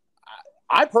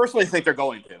 I personally think they're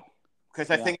going to, because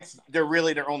I think they're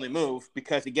really their only move.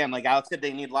 Because again, like Alex said,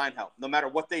 they need line help. No matter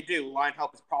what they do, line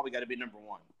help has probably got to be number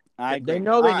one. They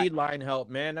know they need line help,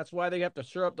 man. That's why they have to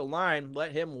shore up the line,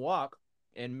 let him walk,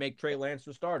 and make Trey Lance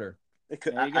the starter. I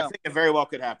think it very well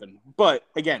could happen. But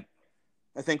again,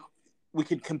 I think we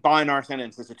could combine our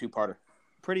sentence as a two-parter.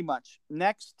 Pretty much.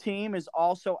 Next team is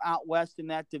also out west in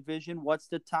that division. What's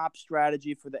the top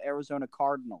strategy for the Arizona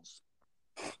Cardinals?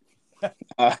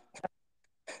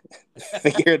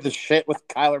 Figure the shit with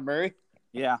Kyler Murray.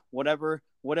 Yeah, whatever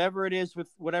it is with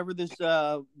whatever this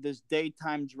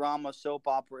daytime drama soap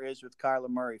opera is with Kyler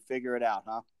Murray, figure it out,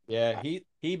 huh? Yeah,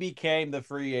 he became the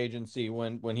free agency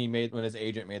when his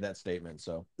agent made that statement.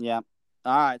 So yeah.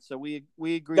 All right, so we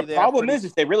agree there. The problem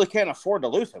is they really can't afford to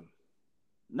lose him.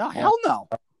 No, hell no.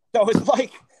 So it's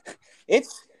like,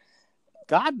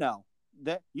 God no.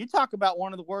 That you talk about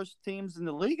one of the worst teams in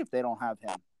the league if they don't have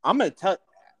him. I'm going to tell.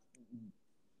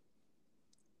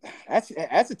 That's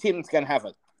a team that's going to have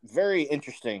a very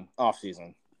interesting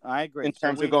offseason. I agree. In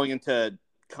terms of going into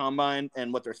combine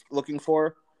and what they're looking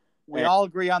for. We all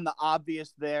agree on the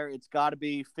obvious there. It's got to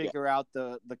be figure out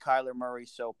the Kyler Murray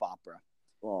soap opera.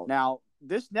 Well, now,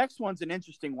 this next one's an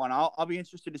interesting one. I'll be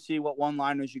interested to see what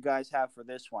one-liners you guys have for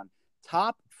this one.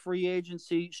 Top free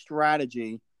agency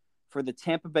strategy for the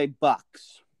Tampa Bay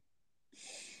Bucks.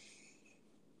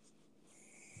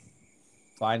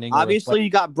 Obviously, you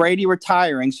got Brady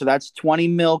retiring, so that's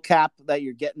 $20 million cap that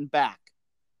you're getting back.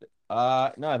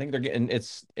 No, I think they're getting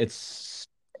it's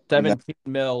 $17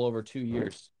 million over 2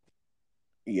 years.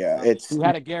 Yeah, he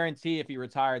had a guarantee if he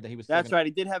retired that he was. That's right.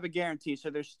 He did have a guarantee,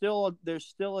 so there's still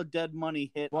a dead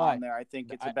money hit on there. I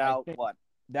think it's about what.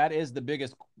 That is the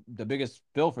biggest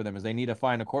bill for them is they need to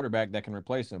find a quarterback that can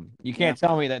replace him. You can't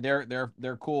tell me that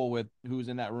they're cool with who's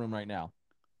in that room right now.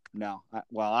 No,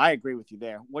 I agree with you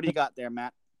there. What do you got there,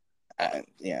 Matt?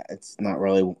 It's not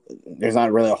really. There's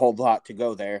not really a whole lot to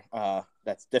go there.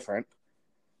 That's different.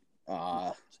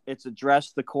 It's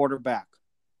address the quarterback.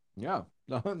 Yeah,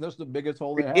 that's the biggest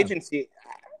hole they have. Agency.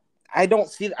 I don't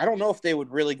know if they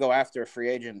would really go after a free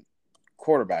agent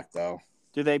quarterback though.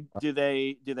 Do they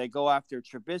go after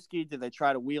Trubisky? Do they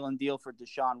try to wheel and deal for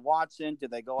Deshaun Watson? Do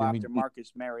they go after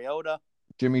Marcus Mariota?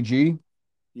 Jimmy G?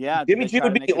 Yeah, Jimmy G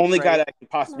would be the only guy that could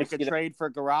possibly make a trade for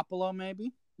Garoppolo,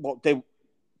 maybe. Well,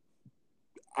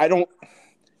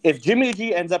 if Jimmy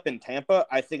G ends up in Tampa,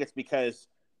 I think it's because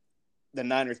the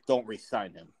Niners don't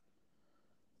re-sign him.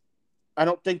 I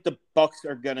don't think the Bucks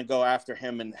are going to go after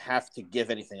him and have to give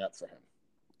anything up for him.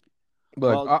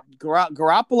 Well,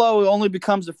 Garoppolo only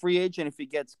becomes a free agent if he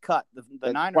gets cut.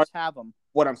 The Niners have him.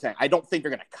 What I'm saying, I don't think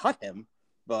they're going to cut him,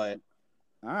 but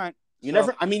all right. You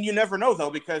never know though,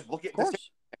 because look at this.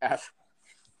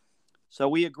 So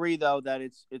we agree though that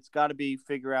it's got to be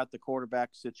figure out the quarterback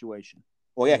situation.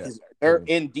 Well, yeah, because they're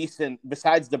in decent.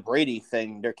 Besides the Brady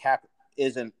thing, their cap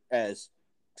isn't as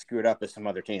screwed up as some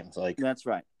other teams. Like that's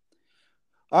right.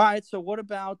 All right. So what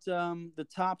about the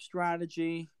top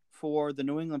strategy for the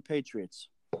New England Patriots?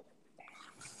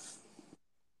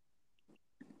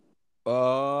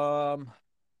 I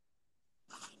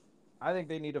think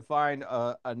they need to find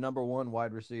a number one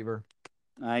wide receiver.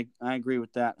 I agree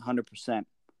with that 100%.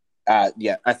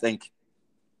 Yeah, I think.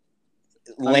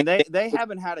 I mean, they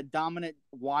haven't had a dominant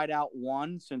wideout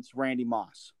one since Randy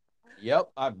Moss.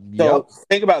 Yep. So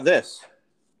think about this.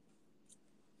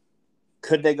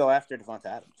 Could they go after Devonta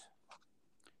Adams?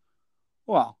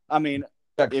 Well, I mean,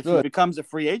 if he becomes a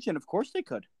free agent, of course they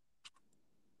could.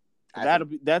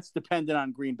 That's dependent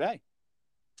on Green Bay.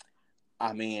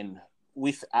 I mean,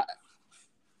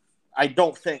 I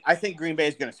think Green Bay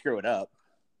is going to screw it up.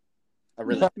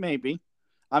 Maybe.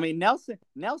 I mean,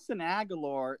 Nelson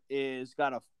Aguilar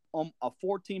got a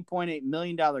 $14.8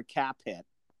 million cap hit.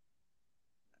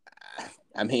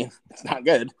 I mean, it's not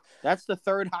good. That's the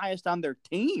third highest on their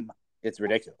team. It's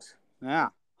ridiculous. Yeah.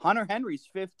 Hunter Henry's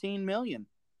 $15 million.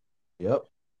 Yep.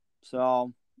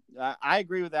 So I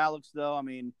agree with Alex, though. I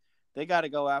mean, they got to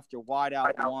go after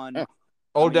wideout one. Yeah.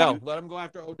 Odell. Let him go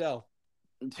after Odell.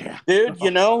 Yeah. Dude,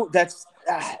 that's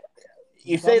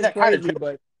you say that kind of,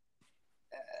 but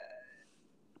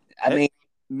I mean,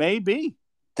 maybe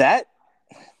that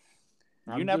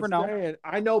you never know. Saying,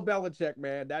 I know Belichick,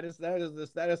 man. That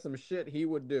is some shit he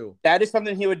would do. that is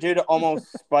something he would do to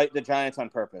almost spite the Giants on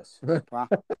purpose.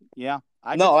 Yeah.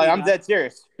 I'm dead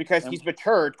serious because he's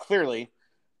matured clearly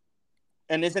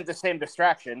and isn't the same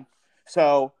distraction.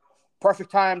 So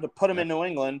perfect time to put him in New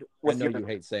England. I know you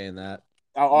hate saying that.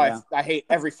 I hate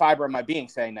every fiber of my being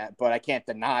saying that, but I can't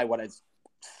deny what is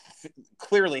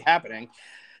clearly happening.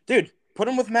 Dude, put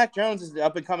him with Mac Jones as the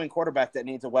up-and-coming quarterback that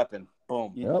needs a weapon.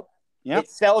 Boom. Yep. It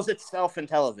sells itself in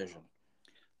television.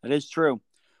 That is true.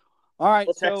 All right,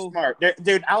 so smart.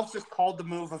 Dude, Alex just called the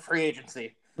move of free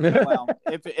agency. Well,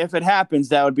 if it happens,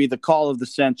 that would be the call of the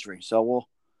century. So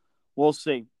we'll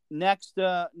see. Next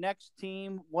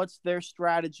team, what's their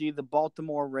strategy? The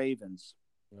Baltimore Ravens.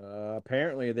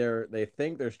 Apparently, they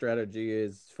think their strategy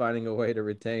is finding a way to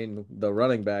retain the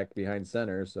running back behind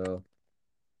center. So,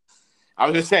 I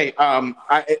was gonna say,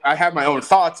 I have my own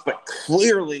thoughts, but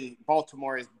clearly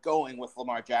Baltimore is going with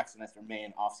Lamar Jackson as their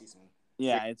main offseason.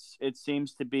 Yeah, it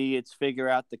seems to be figure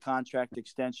out the contract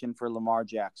extension for Lamar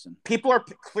Jackson. People are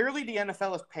clearly the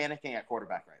NFL is panicking at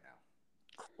quarterback right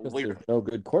now. There's no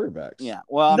good quarterbacks. Yeah,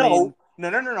 well, no.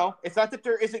 It's not that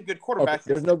there isn't good quarterbacks. Okay,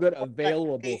 there's no good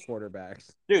available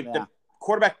quarterbacks. Dude, the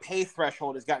quarterback pay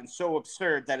threshold has gotten so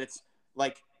absurd that it's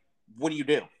like, what do you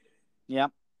do? Yeah,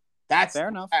 that's fair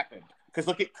enough. Happened because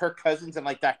look at Kirk Cousins and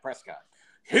like Dak Prescott,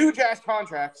 huge ass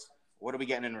contracts. What are we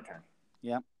getting in return?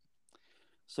 Yeah.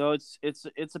 So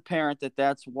it's apparent that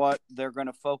that's what they're going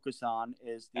to focus on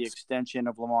is the extension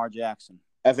of Lamar Jackson.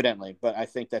 Evidently, but I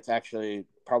think that's actually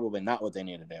probably not what they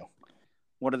need to do.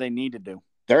 What do they need to do?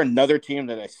 They're another team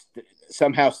that I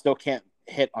somehow still can't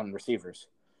hit on receivers.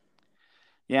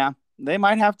 Yeah, they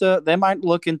might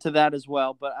look into that as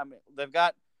well. But I mean, they've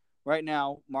got right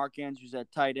now Mark Andrews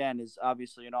at tight end is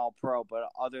obviously an All-Pro, but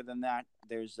other than that,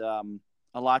 there's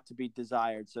a lot to be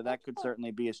desired. So that could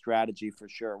certainly be a strategy for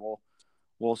sure.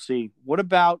 We'll see. What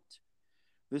about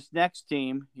this next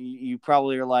team? You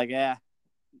probably are like,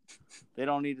 they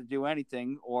don't need to do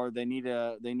anything, or they need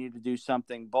to do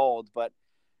something bold. But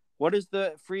what is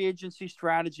the free agency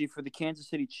strategy for the Kansas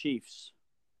City Chiefs?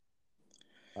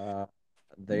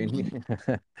 They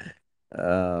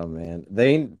oh man,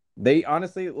 they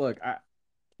honestly look.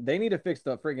 They need to fix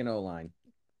the friggin' O-line.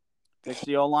 Fix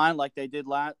the O-line like they did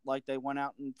like they went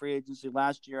out in free agency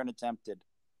last year and attempted.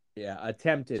 Yeah,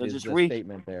 attempted so is just the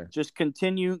statement there. Just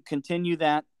continue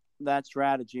that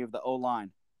strategy of the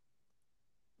O-line.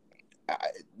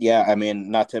 Yeah, I mean,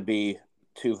 not to be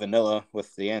too vanilla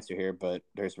with the answer here, but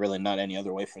there's really not any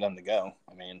other way for them to go.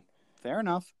 I mean, fair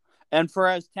enough. And for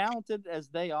as talented as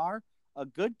they are, a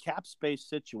good cap space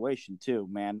situation too,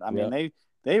 man. I mean,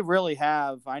 they really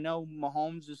have. I know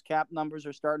Mahomes' cap numbers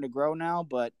are starting to grow now,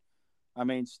 but I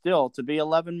mean, still to be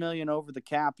 $11 million over the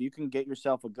cap, you can get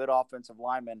yourself a good offensive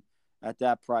lineman at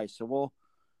that price. So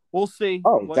we'll see.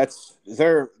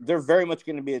 They're very much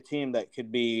going to be a team that could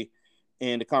be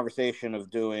in the conversation of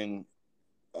doing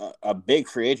a big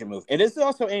free agent move. It is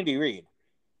also Andy Reid.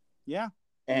 Yeah,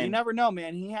 and you never know,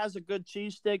 man. He has a good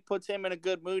cheesesteak, puts him in a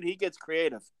good mood. He gets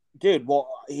creative. Dude, well,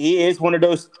 he is one of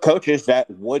those coaches that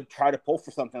would try to pull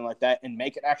for something like that and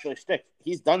make it actually stick.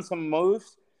 He's done some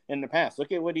moves in the past.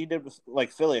 Look at what he did with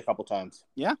like Philly a couple times.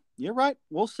 Yeah, you're right.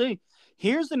 We'll see.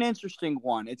 Here's an interesting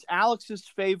one. It's Alex's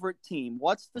favorite team.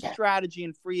 What's the strategy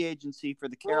in free agency for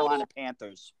the Carolina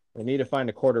Panthers? They need to find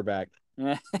a quarterback.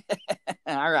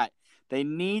 All right. They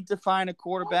need to find a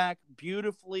quarterback.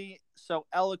 Beautifully, so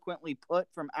eloquently put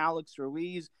from Alex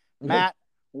Ruiz. Matt,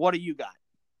 what do you got?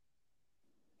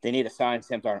 They need to sign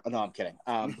Sam Darnold. No, I'm kidding.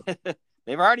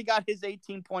 They've already got his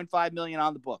 $18.5 million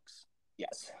on the books.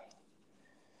 Yes.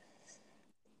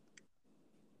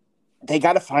 They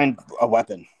got to find a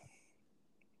weapon.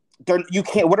 You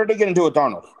can't. What are they going to do with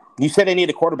Darnold? You said they need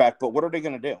a quarterback, but what are they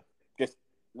going to do? Just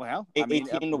I mean,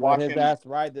 to watch him. That's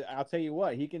right. I'll tell you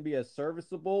what. He can be a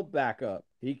serviceable backup.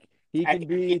 He can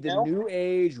be the new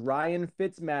age Ryan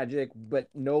Fitzmagic, but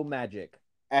no magic.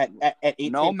 At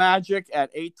 18. No magic at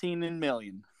 18 and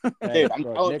million. Dude, I'm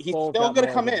telling you, he's still going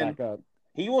to come in.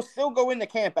 He will still go into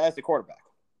camp as the quarterback.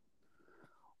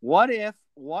 What if,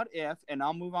 and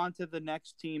I'll move on to the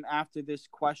next team after this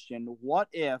question. What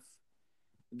if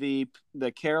the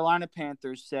Carolina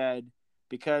Panthers said,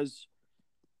 because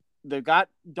they got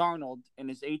Darnold and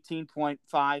his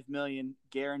 18.5 million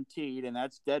guaranteed, and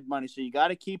that's dead money. So you got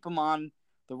to keep him on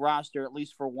the roster at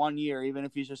least for 1 year, even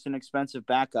if he's just an expensive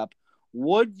backup.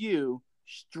 Would you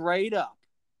straight up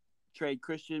trade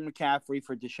Christian McCaffrey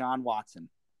for Deshaun Watson?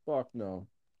 Fuck no.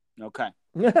 Okay.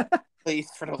 Please,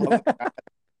 for the love of God.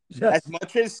 As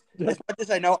much as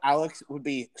I know, Alex would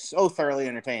be so thoroughly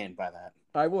entertained by that.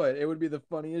 I would. It would be the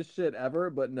funniest shit ever,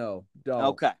 but no, don't.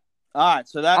 Okay. All right.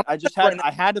 So that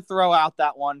I had to throw out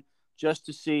that one just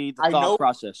to see the thought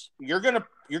process. You're gonna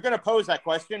pose that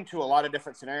question to a lot of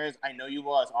different scenarios. I know you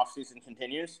will as offseason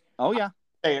continues. Oh yeah.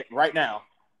 Say it right now.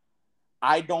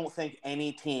 I don't think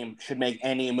any team should make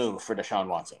any move for Deshaun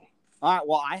Watson. All right.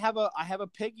 Well, I have a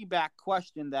piggyback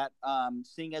question that,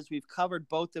 seeing as we've covered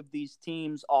both of these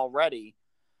teams already,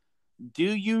 do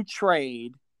you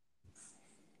trade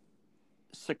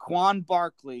Saquon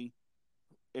Barkley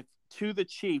to the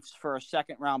Chiefs for a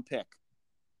second-round pick?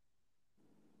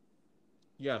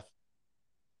 Yes.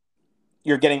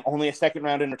 You're getting only a second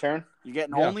round in return? You're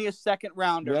getting only a second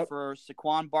rounder for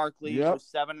Saquon Barkley with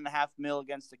 $7.5 million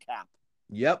against the cap.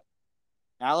 Yep.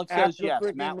 Alex says yes.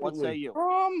 Matt, what say you?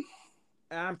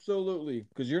 Absolutely,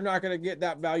 because you're not going to get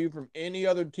that value from any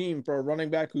other team for a running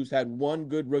back who's had one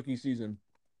good rookie season.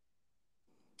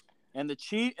 And the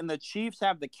Chiefs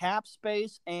have the cap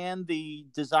space and the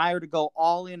desire to go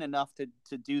all in enough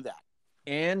to do that.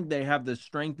 And they have the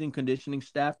strength and conditioning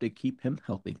staff to keep him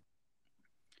healthy.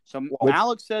 So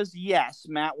Alex says yes.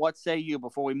 Matt, what say you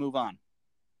before we move on?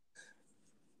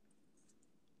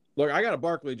 Look, I got a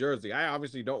Barkley jersey. I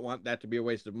obviously don't want that to be a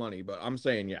waste of money, but I'm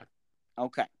saying yeah.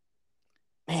 Okay.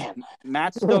 Man,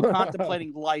 Matt's still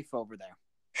contemplating life over there.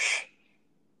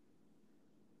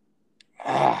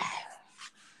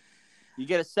 You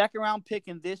get a second-round pick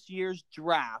in this year's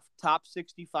draft, top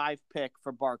 65 pick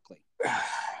for Barkley. I'm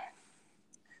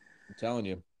telling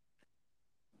you.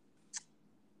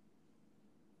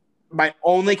 My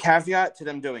only caveat to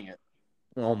them doing it.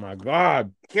 Oh, my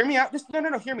God. Hear me out. Just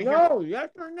no. Hear me. No, yes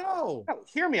or no? No,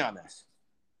 hear me on this.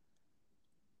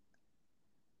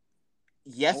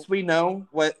 Yes, we know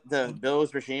what the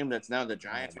Bills regime, that's now the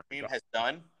Giants regime, has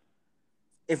done.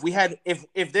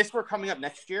 If this were coming up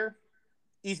next year,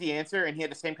 easy answer, and he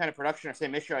had the same kind of production or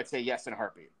same issue, I'd say yes in a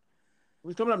heartbeat. If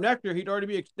he's coming up next year, he'd already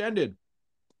be extended.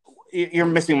 You're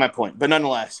missing my point, but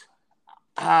nonetheless.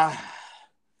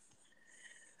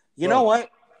 You know what?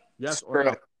 Yes or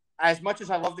no? As much as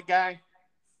I love the guy,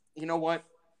 you know what?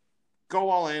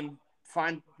 Go all in.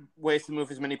 Find ways to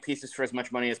move as many pieces for as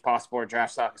much money as possible or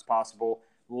draft stock as possible.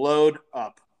 Load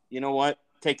up. You know what?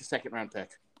 Take the second round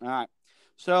pick. All right.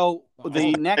 So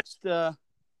the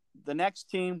next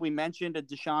team we mentioned a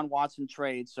Deshaun Watson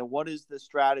trade. So what is the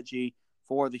strategy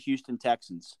for the Houston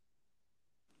Texans?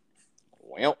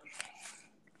 Well,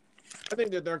 I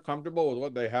think that they're comfortable with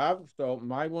what they have. So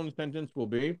my one sentence will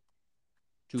be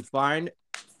to find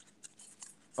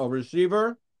a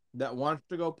receiver that wants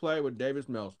to go play with Davis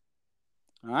Mills.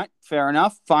 All right, fair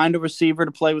enough. Find a receiver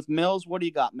to play with Mills. What do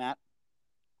you got, Matt?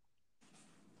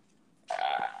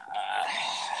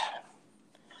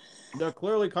 They're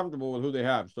clearly comfortable with who they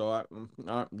have, so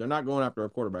they're not going after a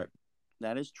quarterback.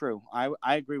 That is true. I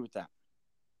agree with that.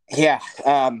 Yeah.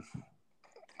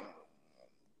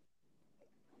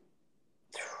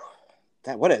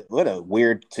 What a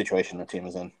weird situation the team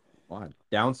is in. Why?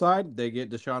 Downside, they get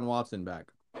Deshaun Watson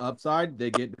back. Upside, they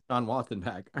get Deshaun Watson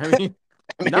back. I mean,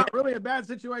 not really a bad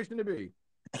situation to be.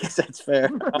 I guess that's fair.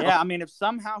 Yeah, I mean, if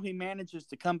somehow he manages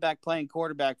to come back playing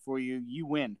quarterback for you, you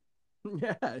win.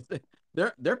 Yeah,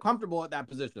 they're comfortable at that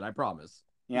position, I promise.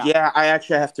 Yeah, I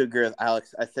actually have to agree with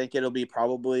Alex. I think it'll be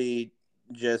probably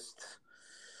just,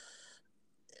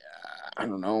 I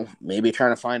don't know, maybe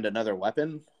trying to find another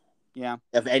weapon. Yeah.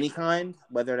 Of any kind,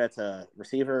 whether that's a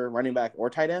receiver, running back, or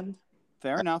tight end.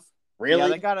 Fair enough.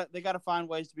 Really? Yeah, they gotta find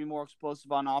ways to be more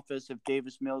explosive on offense if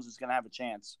Davis Mills is gonna have a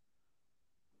chance.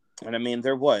 And I mean,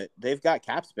 they've got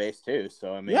cap space too.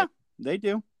 So I mean, yeah, they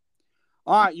do.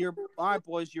 All right,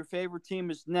 boys. Your favorite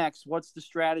team is next. What's the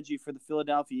strategy for the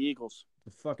Philadelphia Eagles?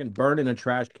 To fucking burn in a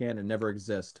trash can and never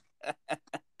exist.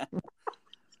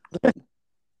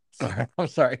 I'm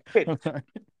sorry.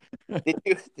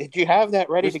 Did you have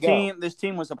that ready to go? This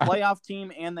team was a playoff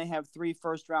team, and they have 3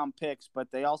 first-round picks,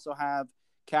 but they also have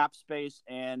cap space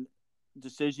and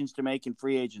decisions to make in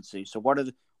free agency. So what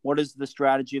is the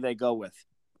strategy they go with?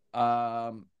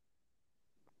 Go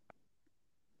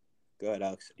ahead,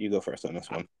 Alex. You go first on this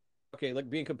one. Okay,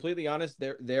 being completely honest,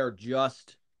 they're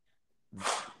just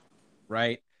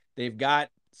right. They've got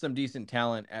some decent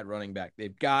talent at running back.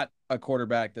 They've got a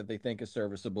quarterback that they think is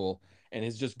serviceable and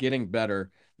is just getting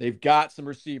better. They've got some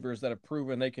receivers that have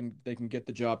proven they can get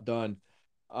the job done.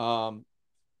 I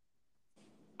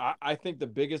think the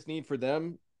biggest need for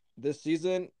them this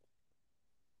season,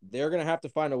 they're going to have to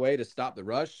find a way to stop the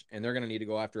rush, and they're going to need to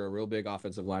go after a real big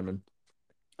offensive lineman.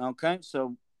 Okay,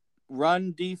 so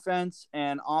run defense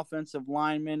and offensive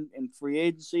lineman in free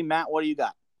agency. Matt, what do you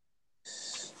got?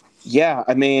 Yeah,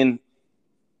 I mean,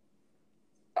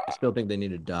 I still think they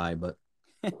need to die, but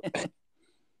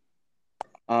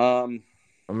I'm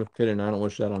just kidding. I don't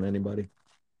wish that on anybody.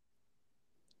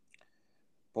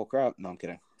 bull crap. No, I'm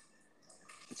kidding.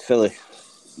 It's Philly.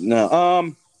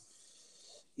 No.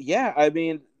 Yeah, I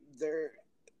mean,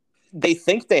 they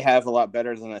think they have a lot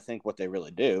better than I think what they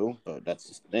really do, but that's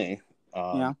just me.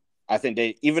 Yeah. I think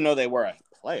even though they were a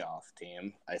playoff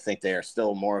team, I think they are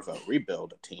still more of a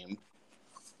rebuild team.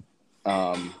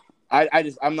 I'm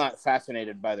not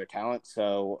fascinated by their talent.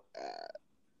 So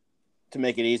to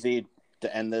make it easy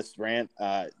to end this rant,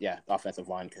 offensive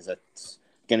line, because that's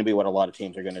going to be what a lot of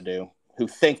teams are going to do who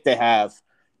think they have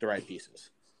the right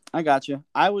pieces. I got you.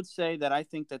 I would say that I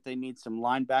think that they need some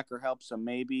linebacker help. So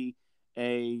maybe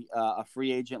a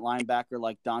free agent linebacker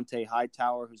like Dante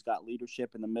Hightower, who's got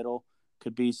leadership in the middle,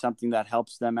 could be something that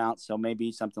helps them out. So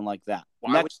maybe something like that.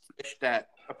 Why would you wish that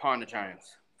upon the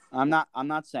Giants? I'm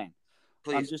not saying.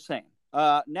 Please. I'm just saying.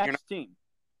 Next team.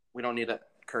 We don't need a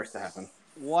curse to happen.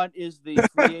 What is the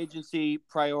free agency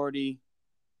priority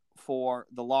for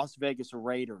the Las Vegas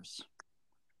Raiders?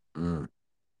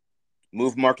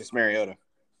 Move Marcus Mariota.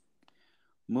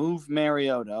 Move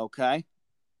Mariota, okay.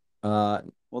 Well,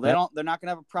 they're not going to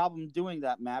have a problem doing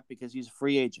that, Matt, because he's a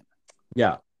free agent.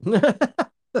 Yeah.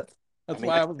 That's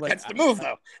why I was like, that's the move,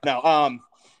 though. No,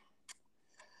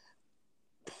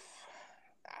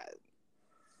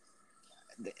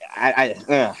 I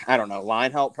don't know.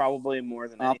 Line help probably more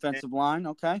than offensive anything. Line,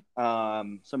 okay.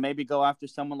 So maybe go after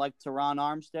someone like Teron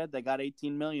Armstead. They got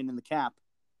 $18 million in the cap.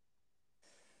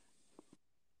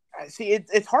 See,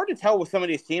 it's hard to tell with some of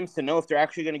these teams to know if they're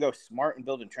actually going to go smart and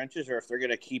build in trenches or if they're going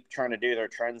to keep trying to do their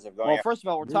trends of going. Well, first of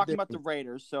all, we're talking about the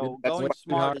Raiders, so going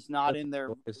smart is not in their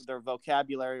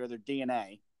vocabulary or their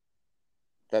DNA.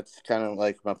 That's kind of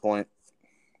like my point.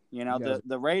 You know,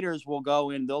 the Raiders will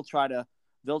go in. They'll try to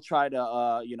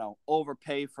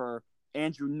overpay for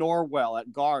Andrew Norwell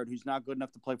at guard, who's not good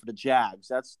enough to play for the Jags.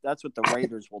 That's what the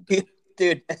Raiders will do.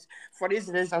 Dude, as funny as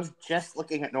it is, I was just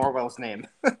looking at Norwell's name.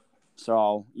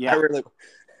 So, yeah.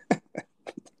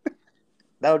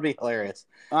 That would be hilarious.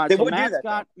 All right, so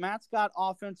Matt's got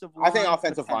offensive line. I think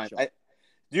offensive potential. Line.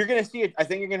 You're going to see it. I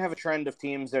think you're going to have a trend of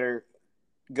teams that are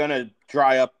going to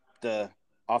dry up the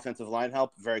offensive line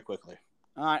help very quickly.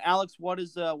 All right, Alex,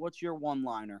 what's your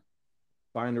one-liner?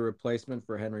 Find a replacement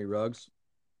for Henry Ruggs.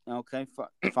 Okay,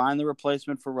 find the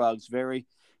replacement for Ruggs. Very,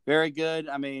 very good.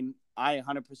 I mean, I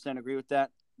 100% agree with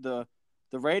that. The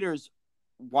Raiders'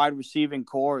 wide receiving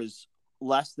core is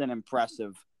less than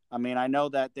impressive. I mean, I know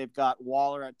that they've got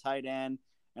Waller at tight end,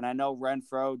 and I know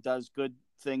Renfro does good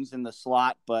things in the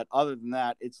slot, but other than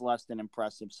that, it's less than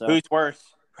impressive. So who's worse,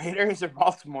 Raiders or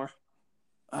Baltimore?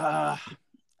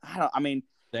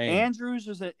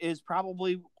 Andrews is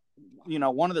probably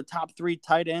one of the top 3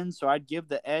 tight ends, so I'd give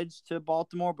the edge to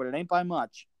Baltimore, but it ain't by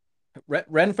much.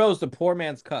 Renfro's the poor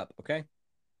man's cup, okay?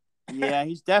 Yeah,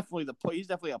 he's definitely a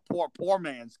poor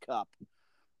man's cup.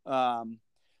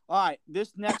 All right,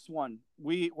 this next one,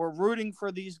 we're rooting for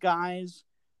these guys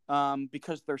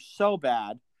because they're so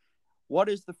bad. What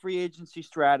is the free agency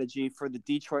strategy for the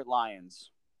Detroit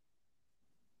Lions?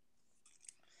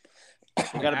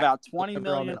 They got about $20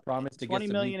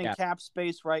 million in cap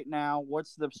space right now.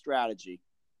 What's the strategy?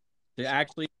 To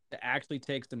actually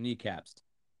take some kneecaps.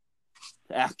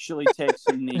 To actually take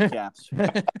some kneecaps,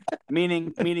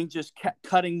 meaning just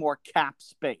cutting more cap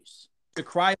space. To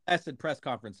cry less at press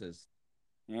conferences.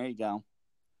 There you go.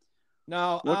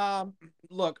 No,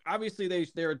 look, obviously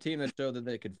they're a team that showed that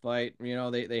they could fight. You know,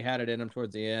 they had it in them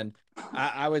towards the end.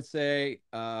 I would say,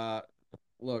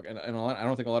 look, and I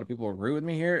don't think a lot of people agree with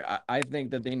me here. I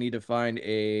think that they need to find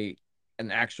an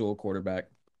actual quarterback.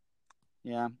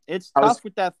 Yeah, it's tough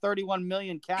with that $31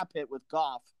 million cap hit with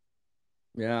Goff.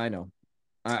 Yeah, I know.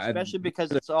 Especially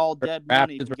because it's all dead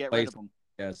money to get rid of them.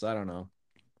 Yes, I don't know.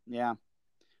 Yeah.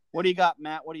 What do you got,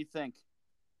 Matt? What do you think?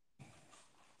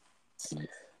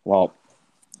 Well,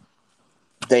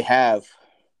 they have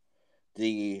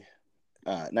the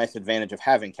nice advantage of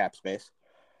having cap space.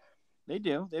 They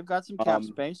do. They've got some cap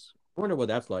space. I wonder what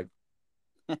that's like.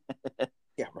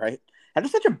 Yeah, right. How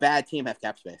does such a bad team have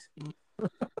cap space?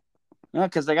 No,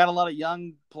 because they got a lot of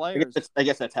young players. I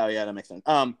guess that's how. Yeah, that makes sense.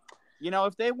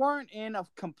 if they weren't in a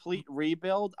complete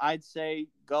rebuild, I'd say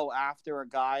go after a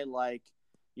guy like,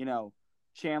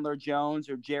 Chandler Jones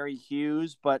or Jerry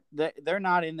Hughes, but they're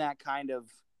not in that kind of,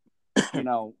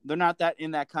 they're not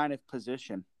in that kind of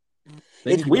position.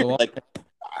 It's weird. Like,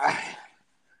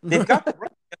 they've got the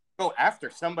right to go after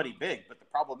somebody big, but the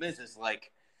problem is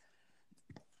like,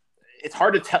 it's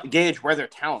hard to gauge where their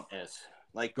talent is.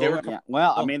 Like,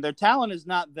 I mean, their talent is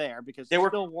not there because they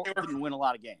didn't win a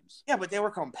lot of games. Yeah, but they were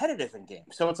competitive in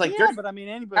games, so it's like but I mean,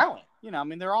 anybody,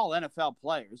 talent. They're all NFL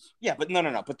players. Yeah, but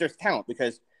no, but there's talent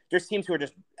because there's teams who are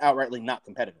just outrightly not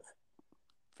competitive.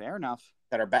 Fair enough.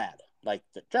 That are bad, like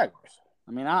the Jaguars.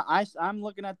 I mean, I'm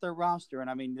looking at their roster, and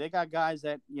I mean, they got guys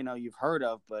that you've heard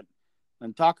of, but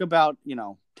and talk about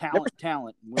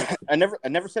talent. I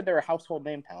never said they're a household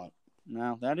name talent.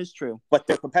 No, that is true. But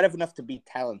they're competitive enough to be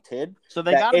talented. So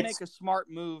they got to make a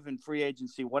smart move in free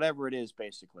agency, whatever it is,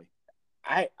 basically.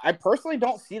 I personally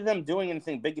don't see them doing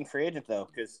anything big in free agent, though,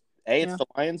 because A, it's the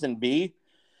Lions, and B,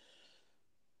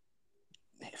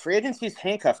 free agency's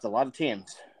handcuffed a lot of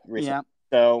teams recently.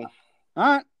 Yeah. So,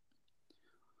 all right.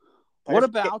 What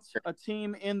about a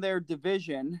team in their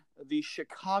division, the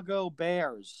Chicago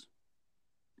Bears?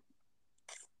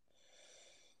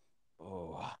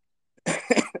 Oh.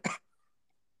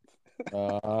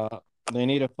 They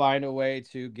need to find a way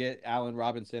to get Allen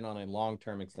Robinson on a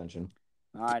long-term extension.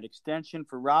 All right, extension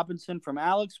for Robinson from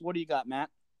Alex. What do you got, Matt?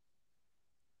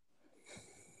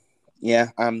 Yeah,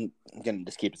 I'm going to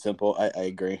just keep it simple. I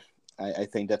agree. I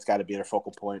think that's got to be their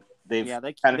focal point. They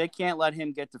can't let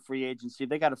him get to free agency.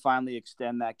 They got to finally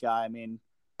extend that guy. I mean,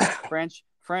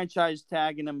 franchise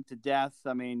tagging him to death.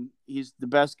 I mean, he's the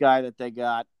best guy that they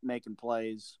got making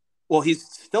plays. Well, he's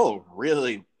still a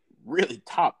really, really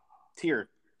top tier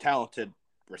talented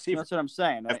receiver. That's what I'm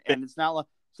saying. And it's not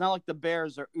like the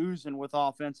Bears are oozing with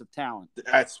offensive talent.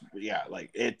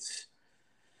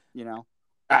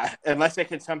 Unless they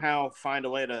can somehow find a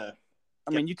way to.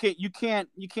 I mean, you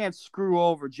can't screw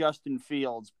over Justin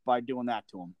Fields by doing that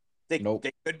to him. They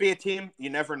could be a team. You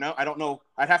never know. I don't know.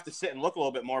 I'd have to sit and look a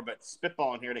little bit more, but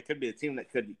spitballing here, they could be a team that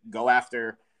could go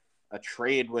after a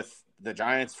trade with the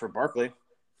Giants for Barkley.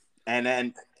 And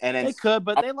then they could,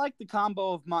 but they like the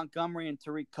combo of Montgomery and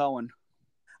Tariq Cohen.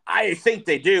 I think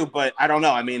they do, but I don't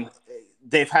know. I mean,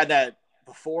 they've had that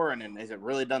before, and has it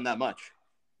really done that much?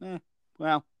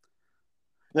 Well,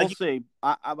 we'll see.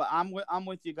 I'm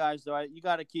with you guys though. You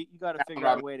got to figure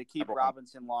out a way to keep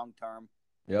Robinson long term.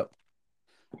 Yep.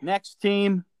 Next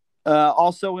team,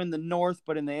 also in the North,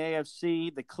 but in the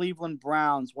AFC, the Cleveland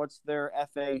Browns. What's their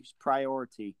FA's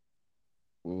priority?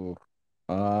 Ooh.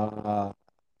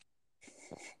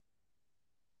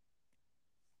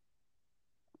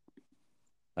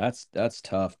 That's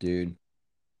tough, dude.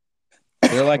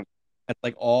 They're like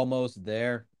almost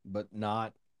there, but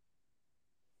not.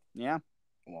 Yeah.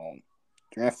 Well,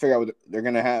 they're gonna figure out what they're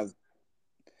gonna have.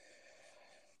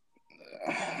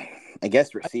 I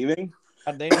guess receiving.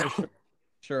 They need to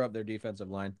shore up their defensive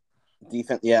line.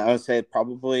 Defense, yeah, I would say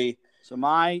probably. So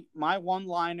my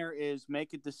one-liner is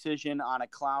make a decision on a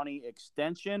Clowney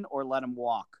extension or let him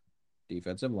walk.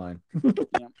 Defensive line.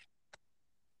 Yeah.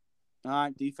 All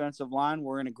right, defensive line.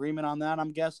 We're in agreement on that,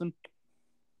 I'm guessing.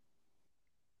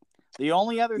 The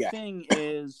only other thing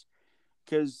is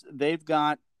because they've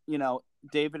got,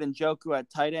 David Njoku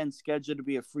at tight end scheduled to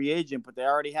be a free agent, but they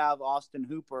already have Austin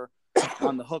Hooper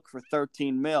on the hook for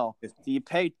 $13 million. Do you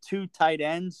pay two tight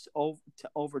ends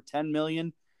over $10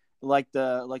 million like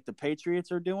the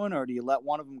Patriots are doing, or do you let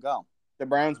one of them go? The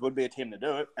Browns would be a team to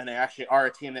do it, and they actually are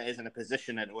a team that is in a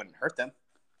position that it wouldn't hurt them.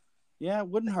 Yeah, it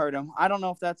wouldn't hurt him. I don't know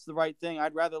if that's the right thing.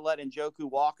 I'd rather let Njoku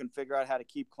walk and figure out how to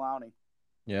keep Clowney.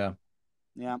 Yeah.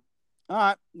 Yeah. All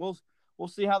right. We'll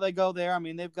see how they go there. I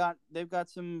mean, they've got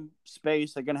some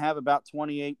space. They're going to have about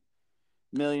 $28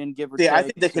 million, give or take. Yeah, I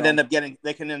think they can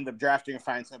end up drafting and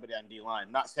finding somebody on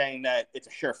D-line. Not saying that it's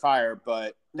a surefire,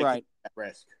 but they can take that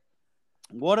risk.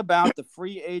 What about the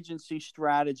free agency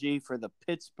strategy for the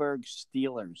Pittsburgh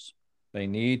Steelers? They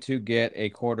need to get a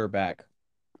quarterback.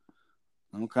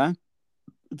 Okay.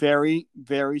 Very,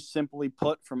 very simply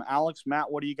put from Alex.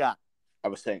 Matt, what do you got? I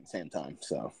was saying the same time,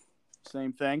 so.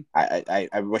 Same thing? I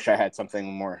wish I had something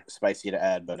more spicy to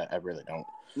add, but I really don't.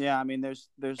 Yeah, I mean,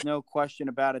 there's no question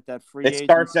about it that free agency. It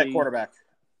starts at quarterback.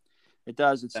 It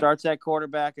does. It starts at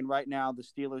quarterback, and right now the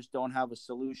Steelers don't have a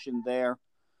solution there.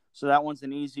 So that one's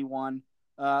an easy one.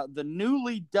 The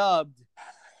newly dubbed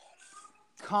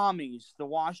Commies, the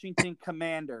Washington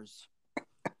Commanders.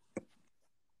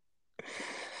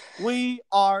 We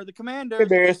are the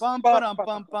Commanders. Bum, ba-dum,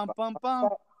 bum, bum, bum, bum.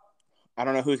 I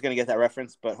don't know who's going to get that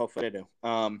reference, but hopefully they do.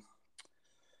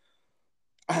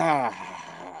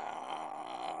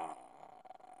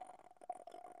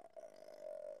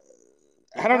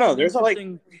 I don't know.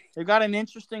 They've got an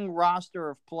interesting roster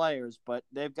of players, but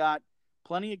they've got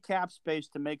plenty of cap space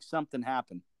to make something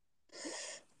happen.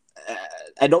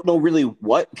 I don't know really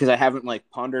what, because I haven't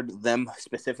pondered them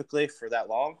specifically for that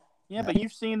long. Yeah, but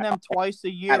you've seen them twice a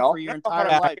year for your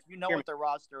entire life. You know what their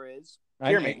roster is.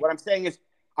 Hear me. What I'm saying is,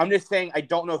 I'm just saying I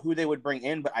don't know who they would bring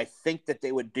in, but I think that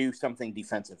they would do something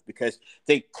defensive because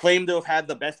they claim to have had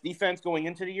the best defense going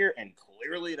into the year, and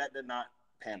clearly that did not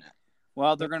pan out.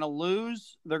 Well, they're going to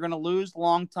lose. They're going to lose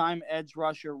longtime edge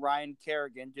rusher Ryan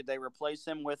Kerrigan. Did they replace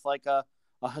him with a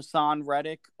Hassan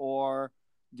Reddick, or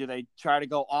do they try to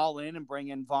go all in and bring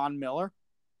in Von Miller?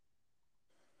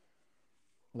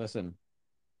 Listen,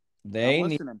 they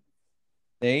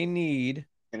need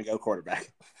Gonna go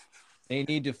quarterback. They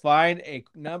need to find a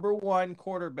number one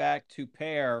quarterback to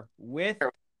pair with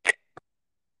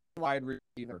wide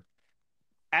receiver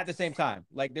at the same time.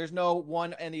 There's no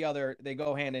one and the other. They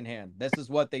go hand in hand. This is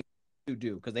what they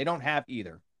do because they don't have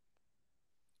either.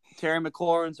 Terry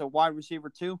McLaurin's a wide receiver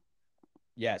too?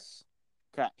 Yes.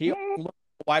 Okay. He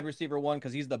wide receiver one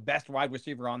because he's the best wide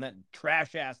receiver on that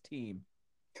trash-ass team.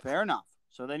 Fair enough.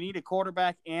 So they need a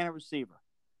quarterback and a receiver.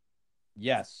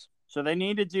 Yes. So they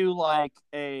need to do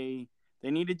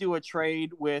a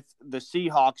trade with the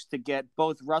Seahawks to get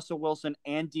both Russell Wilson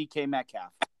and DK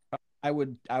Metcalf. I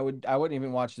wouldn't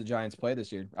even watch the Giants play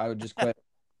this year. I would just quit.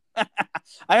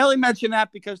 I only mention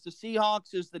that because the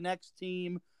Seahawks is the next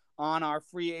team on our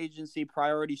free agency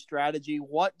priority strategy.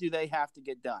 What do they have to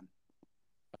get done?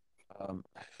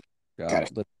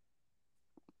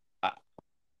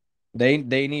 They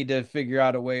need to figure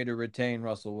out a way to retain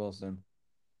Russell Wilson.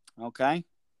 Okay.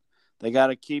 They got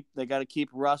to keep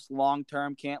Russ long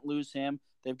term. Can't lose him.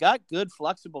 They've got good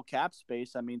flexible cap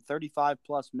space. I mean, 35+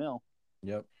 mil.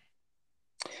 Yep.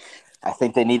 I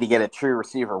think they need to get a true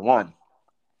receiver one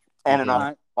and an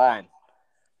offensive line.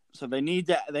 So they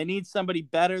need somebody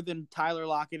better than Tyler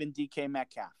Lockett and DK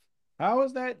Metcalf. How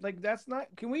is that? That's not.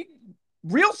 Can we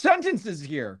real sentences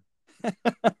here?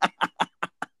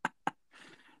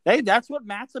 Hey, that's what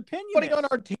Matt's opinion is. Putting on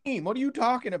our team. What are you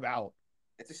talking about?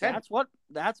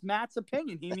 That's Matt's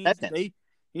opinion.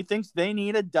 He thinks they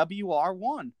need a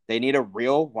WR1. They need a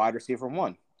real wide receiver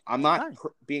one. I'm not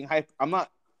being hype. I'm not.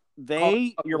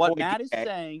 What Matt is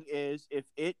saying is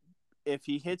if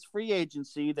he hits free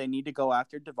agency, they need to go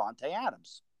after Devontae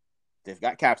Adams. They've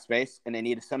got cap space, and they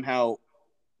need to somehow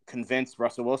convince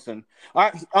Russell Wilson.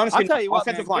 Honestly, I'll tell you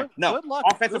offensive what, man, line.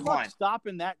 Offensive line.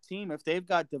 Stopping that team if they've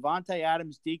got Devontae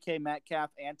Adams, DK Metcalf,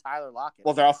 and Tyler Lockett.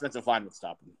 Well, their offensive line would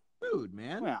stop them. Dude,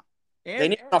 man. Yeah. They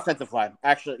need an offensive line.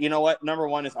 Actually, you know what? Number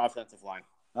one is offensive line.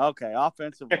 Okay,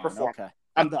 offensive line. Okay.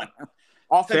 I'm done.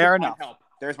 Offensive Fair line enough. help.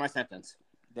 There's my sentence.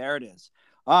 There it is.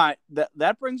 All right.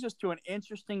 That brings us to an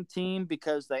interesting team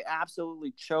because they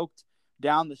absolutely choked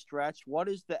down the stretch. What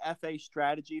is the FA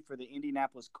strategy for the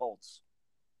Indianapolis Colts?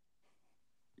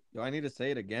 Do I need to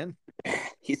say it again?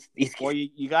 Well,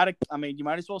 you got to. I mean, you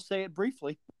might as well say it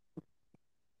briefly.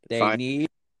 They need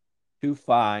to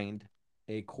find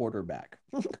a quarterback.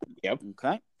 Yep.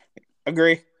 Okay.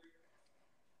 Agree.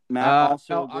 Matt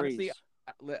also agrees.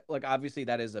 Obviously,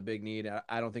 that is a big need.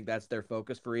 I don't think that's their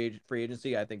focus for free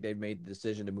agency. I think they've made the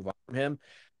decision to move on from him.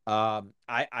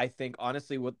 I think,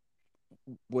 honestly,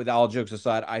 with all jokes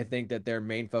aside, I think that their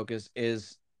main focus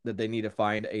is that they need to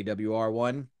find a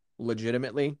WR1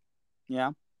 legitimately.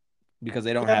 Yeah. Because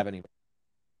they don't have any.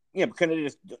 Yeah, but couldn't they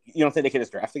you don't think they could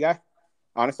just draft the guy?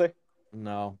 Honestly?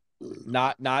 No.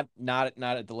 Not at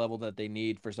the level that they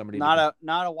need for somebody. Not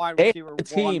a wide receiver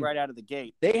one right out of the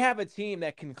gate. They have a team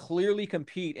that can clearly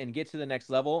compete and get to the next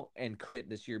level and quit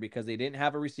this year because they didn't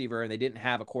have a receiver and they didn't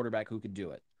have a quarterback who could do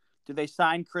it. Did they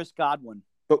sign Chris Godwin?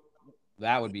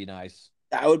 That would be nice.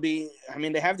 That would be. I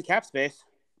mean, they have the cap space.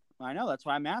 I know. That's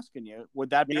why I'm asking you. Would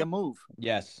that be a move?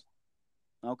 Yes.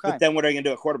 Okay. But then what are you going to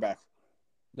do at quarterback?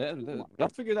 They'll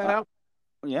figure that out.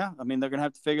 Yeah, I mean, they're going to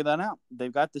have to figure that out.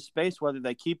 They've got the space whether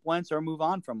they keep Wentz or move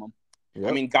on from him. Yep.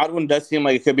 I mean, Godwin does seem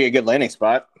like it could be a good landing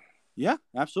spot. Yeah,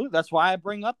 absolutely. That's why I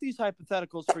bring up these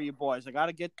hypotheticals for you boys. I got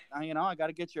to get, I got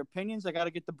to get your opinions. I got to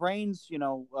get the brains,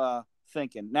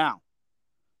 thinking. Now,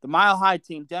 the Mile High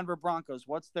team, Denver Broncos,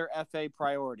 what's their FA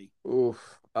priority?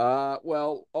 Oof.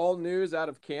 Well, all news out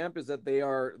of camp is that they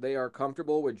are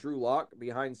comfortable with Drew Lock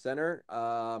behind center.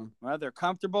 Well, they're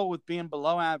comfortable with being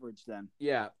below average then.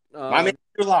 Yeah. I mean,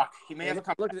 Drew Lock. He may have a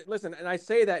listen, and I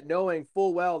say that knowing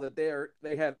full well that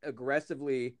they have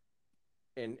aggressively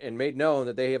and made known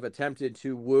that they have attempted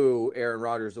to woo Aaron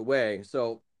Rodgers away.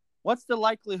 So, what's the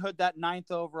likelihood that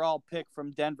 9th overall pick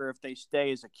from Denver if they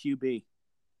stay as a QB?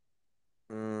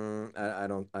 I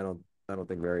don't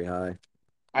think very high.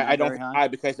 I don't very high?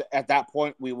 because at that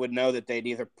point we would know that they'd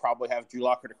either probably have Drew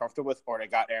Lock they're comfortable with, or they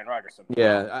got Aaron Rodgers.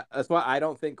 Yeah, that's why I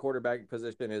don't think quarterback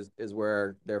position is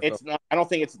where they're. It's not. I don't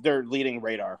think it's their leading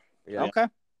radar. Yeah. Okay.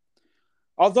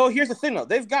 Although here's the thing, though,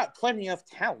 they've got plenty of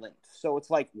talent, so it's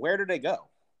like, where do they go?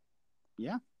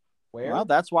 Yeah. Where? Well,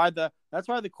 that's why the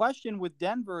question with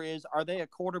Denver is: are they a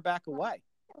quarterback away?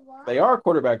 They are a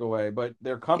quarterback away, but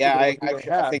they're comfortable. Yeah, with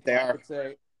I think they are. I would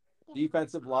say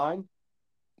defensive line.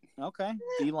 Okay,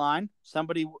 D-line,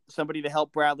 somebody to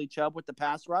help Bradley Chubb with the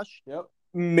pass rush. Yep.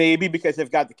 Maybe because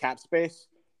they've got the cap space,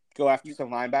 go after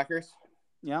some linebackers.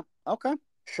 Yep. Okay.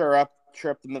 Sure up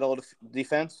the middle of the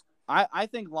defense. I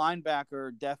think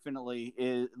linebacker definitely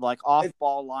is like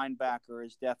off-ball linebacker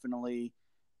is definitely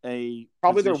a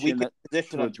probably their position weakest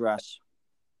position to address.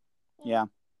 Yeah.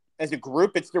 As a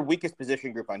group, it's their weakest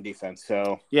position group on defense.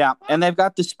 So yeah, and they've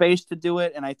got the space to do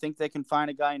it, and I think they can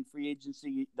find a guy in free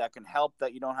agency that can help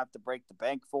that you don't have to break the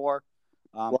bank for.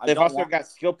 They've also got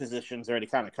skill positions already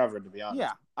kind of covered, to be honest.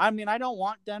 Yeah, I mean, I don't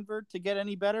want Denver to get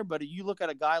any better, but you look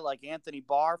at a guy like Anthony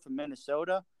Barr from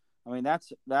Minnesota. I mean,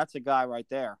 that's a guy right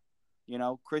there. You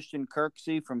know, Christian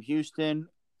Kirksey from Houston,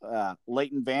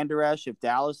 Leighton Vander Esch, if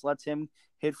Dallas lets him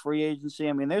hit free agency.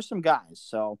 I mean, there's some guys,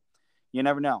 so you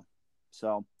never know.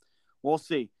 So we'll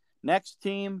see. Next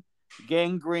team,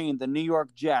 Gang Green, the New York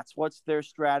Jets. What's their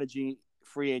strategy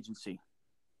free agency?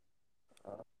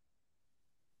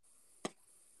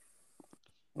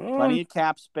 Plenty of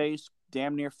cap space,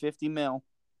 damn near $50 million.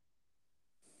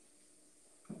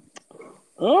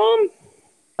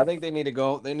 I think they need to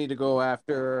go. They need to go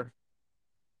after.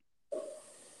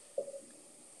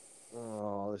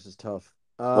 Oh, this is tough.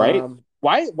 Right?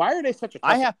 Why are they such a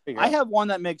tough I have one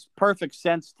that makes perfect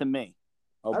sense to me.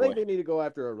 Oh, I think they need to go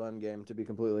after a run game, to be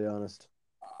completely honest.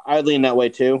 I lean that way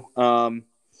too.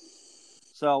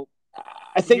 So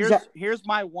I think here's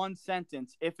my one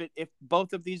sentence. If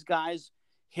both of these guys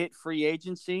hit free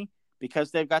agency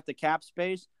because they've got the cap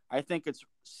space, I think it's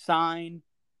sign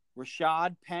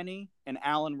Rashad Penny and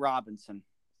Allen Robinson.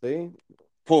 See?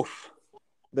 Poof.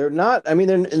 They're not. I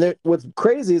mean, they're what's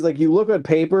crazy is like you look at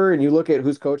paper and you look at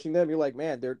who's coaching them. You're like,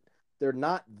 man, they're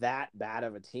not that bad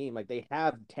of a team. Like they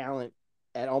have talent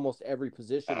at almost every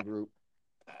position group.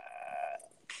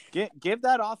 Give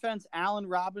that offense Allen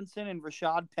Robinson and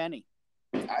Rashad Penny.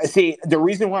 See, the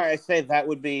reason why I say that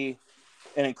would be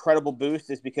an incredible boost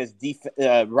is because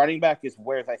running back is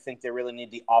where I think they really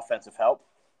need the offensive help.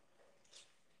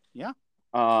 Yeah.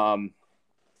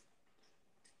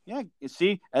 Yeah, you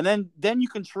see, and then you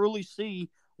can truly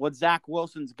see what Zach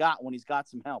Wilson's got when he's got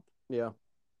some help. Yeah.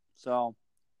 So,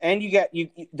 and you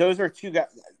those are two guys.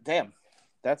 Damn,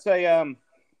 that's a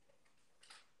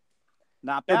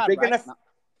not bad.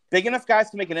 Big enough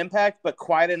guys to make an impact, but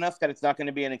quiet enough that it's not going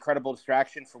to be an incredible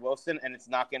distraction for Wilson, and it's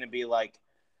not going to be like.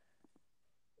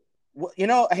 Well, you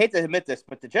know, I hate to admit this,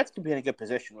 but the Jets could be in a good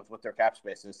position with what their cap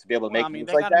space is to be able to make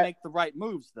moves like that. They got to make the right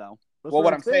moves, though. Well,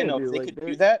 what I'm saying, though, they could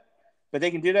do that. But they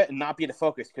can do that and not be the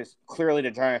focus because clearly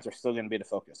the Giants are still going to be the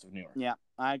focus of New York. Yeah,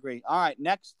 I agree. All right,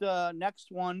 next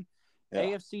one,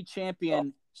 AFC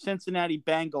champion Cincinnati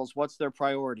Bengals. What's their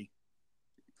priority?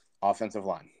 Offensive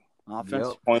line.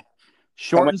 Offensive point.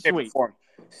 Short and sweet.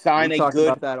 Sign we a talked good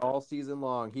about that all season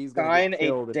long. He's going sign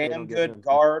a damn good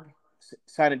guard.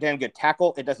 Sign a damn good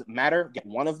tackle. It doesn't matter. Get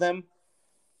one of them.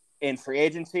 In free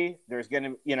agency, there's going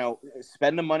to,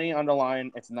 spend the money on the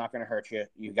line. It's not going to hurt you.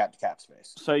 You got the cap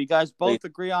space. So you guys both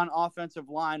agree on offensive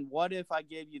line. What if I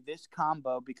gave you this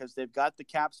combo because they've got the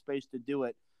cap space to do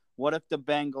it? What if the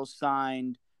Bengals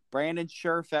signed Brandon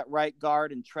Scherf at right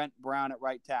guard and Trent Brown at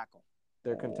right tackle?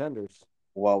 They're contenders.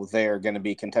 Well, they're going to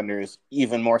be contenders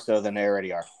even more so than they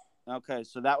already are. Okay,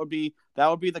 so that would be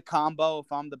the combo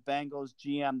if I'm the Bengals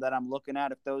GM that I'm looking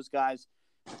at. If those guys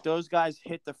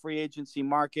hit the free agency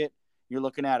market, you're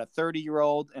looking at a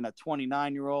 30-year-old and a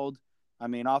 29-year-old. I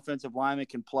mean, offensive lineman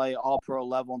can play all-pro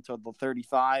level until the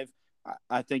 35.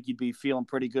 I think you'd be feeling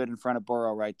pretty good in front of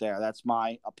Burrow right there. That's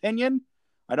my opinion.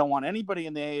 I don't want anybody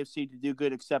in the AFC to do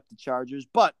good except the Chargers,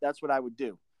 but that's what I would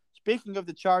do. Speaking of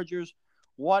the Chargers,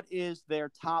 what is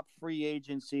their top free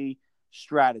agency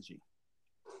strategy?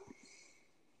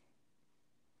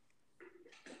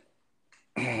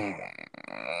 I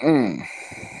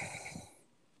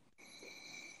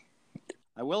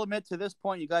will admit to this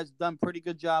point, you guys have done a pretty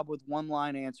good job with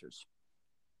one-line answers.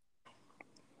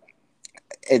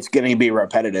 It's going to be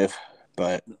repetitive,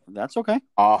 but that's okay.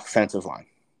 Offensive line.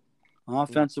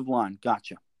 Offensive line.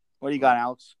 Gotcha. What do you got,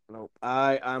 Alex? Nope.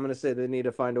 I'm going to say they need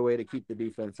to find a way to keep the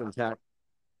defense intact.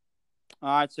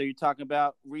 All right, so you're talking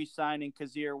about re-signing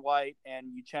Kazir White and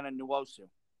Uchenna Nwosu.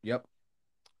 Yep.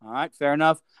 All right, fair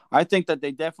enough. I think that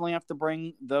they definitely have to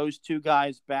bring those two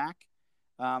guys back.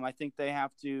 I think they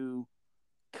have to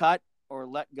cut or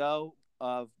let go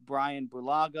of Brian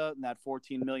Bulaga and that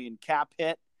 $14 million cap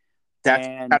hit.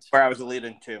 That's where I was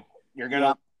leading to. You're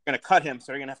gonna cut him,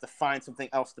 so you're gonna have to find something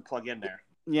else to plug in there.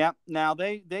 Yeah. Now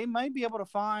they might be able to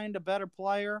find a better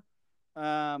player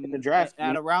in the draft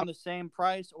at around the same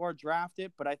price or draft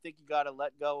it, but I think you got to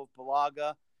let go of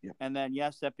Bulaga, and then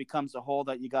yes, that becomes a hole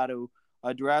that you got to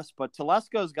address. But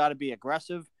Telesco's got to be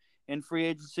aggressive in free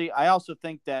agency. I also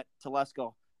think that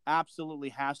Telesco absolutely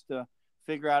has to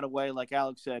figure out a way, like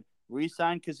Alex said,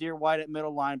 re-sign Kazir White at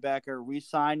middle linebacker,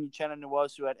 re-sign Uchenna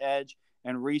Nwosu at edge,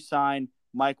 and re-sign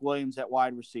Mike Williams at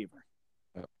wide receiver.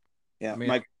 Yeah,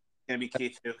 Mike going to be key,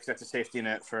 too, because that's a safety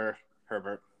net for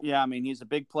Herbert. Yeah, I mean, he's a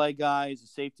big play guy. He's a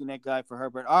safety net guy for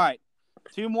Herbert. All right,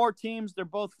 two more teams. They're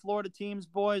both Florida teams,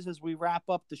 boys, as we wrap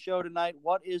up the show tonight.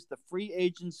 What is the free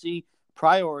agency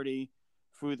priority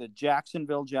for the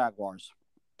Jacksonville Jaguars?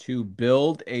 To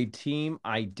build a team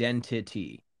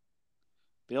identity.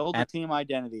 Build a team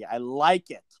identity. I like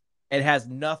it. It has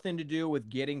nothing to do with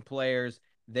getting players.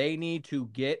 They need to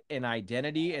get an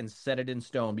identity and set it in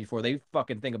stone before they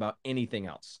fucking think about anything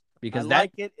else. Because I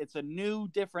like it. It's a new,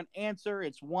 different answer.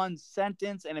 It's one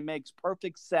sentence, and it makes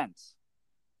perfect sense.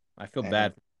 I feel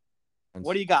bad.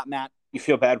 What do you got, Matt? You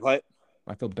feel bad, what?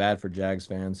 I feel bad for Jags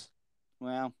fans.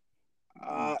 Well,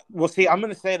 well, see, I'm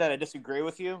going to say that I disagree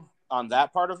with you on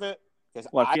that part of it.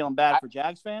 Feeling bad for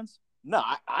Jags fans? No,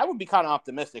 I would be kind of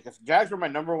optimistic. If Jags were my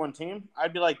number one team,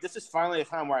 I'd be like, this is finally a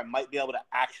time where I might be able to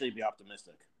actually be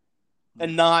optimistic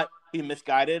and not be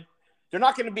misguided. They're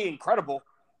not going to be incredible,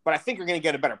 but I think you're going to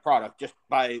get a better product just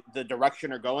by the direction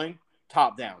they're going,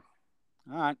 top down.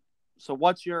 All right. So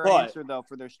what's your answer, though,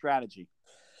 for their strategy?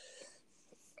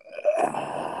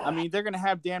 I mean, they're going to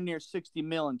have damn near $60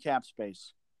 million in cap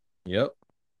space. Yep.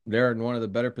 They're in one of the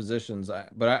better positions.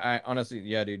 But I honestly,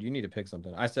 yeah, dude, you need to pick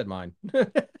something. I said mine.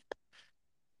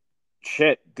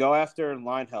 Shit, go after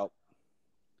line help.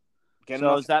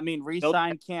 Does that mean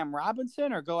re-sign Cam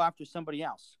Robinson or go after somebody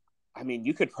else? I mean,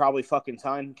 you could probably fucking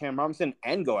sign Cam Robinson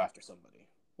and go after somebody.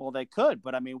 Well, they could,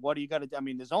 but I mean, what do you got to do? I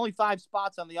mean, there's only 5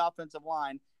 spots on the offensive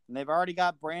line, and they've already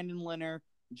got Brandon Linner,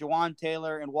 Jawan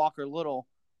Taylor, and Walker Little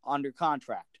under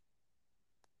contract.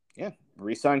 Yeah,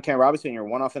 re-sign Cam Robinson. You're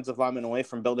one offensive lineman away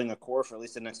from building a core for at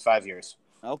least the next 5 years.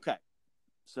 Okay.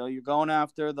 So you're going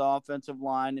after the offensive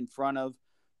line in front of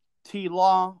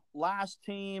T-Law. Last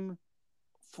team,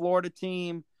 Florida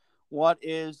team. What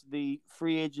is the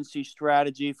free agency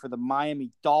strategy for the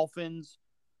Miami Dolphins?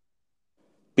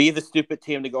 Be the stupid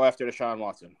team to go after Deshaun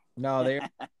Watson. No, they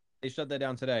shut that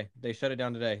down today. They shut it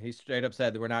down today. He straight up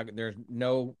said that we're not. There's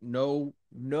no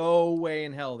way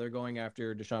in hell they're going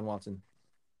after Deshaun Watson.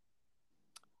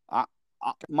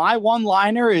 My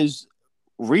one-liner is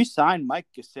re-sign Mike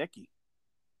Gesicki.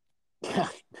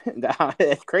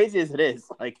 As crazy as it is,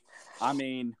 I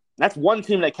mean, that's one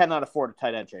team that cannot afford a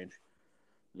tight end change.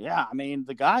 Yeah, I mean,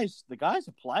 the guy's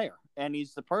a player, and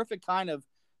he's the perfect kind of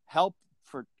help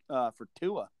for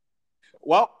Tua.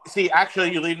 Well, see,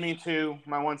 actually, you lead me to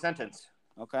my one sentence.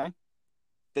 Okay.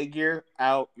 Figure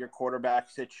out your quarterback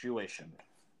situation.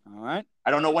 All right.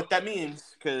 I don't know what that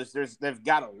means because they've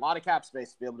got a lot of cap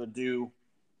space to be able to do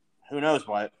who knows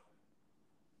what.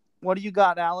 What do you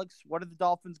got, Alex? What do the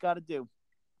Dolphins got to do?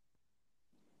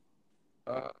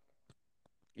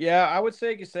 Yeah, I would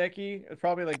say Gesicki. It's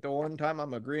probably like the one time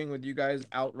I'm agreeing with you guys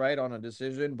outright on a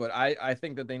decision, but I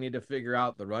think that they need to figure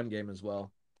out the run game as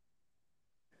well.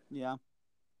 Yeah.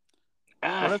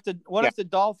 What if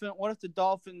the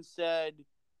Dolphins said,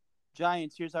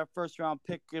 Giants, here's our first round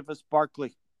pick, give us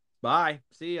Barkley. Bye.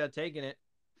 See ya, taking it.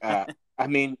 I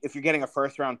mean, if you're getting a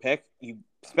first round pick, you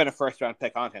spend a first round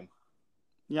pick on him.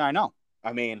 Yeah, I know.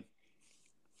 I mean,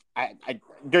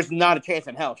 there's not a chance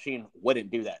in hell Sheen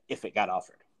wouldn't do that if it got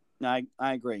offered. I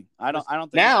agree. I don't think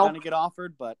it's going to get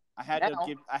offered, but I had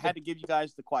to give you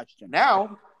guys the question.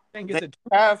 Now they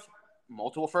have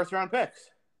multiple first round picks.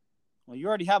 Well, you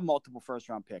already have multiple first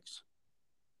round picks.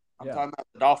 I'm talking about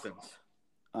the Dolphins.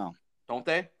 Oh, don't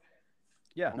they?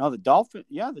 Yeah. No, the Dolphins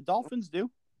do.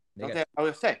 Don't they? I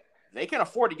was gonna say they can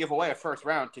afford to give away a first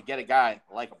round to get a guy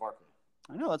like a Barkley.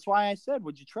 I know. That's why I said,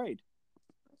 would you trade?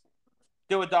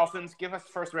 Do it, Dolphins. Give us the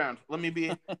first round. Let me be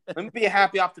a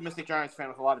happy, optimistic Giants fan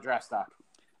with a lot of draft stock.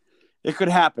 It could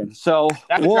happen. So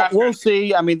we'll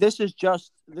see. I mean, this is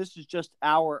just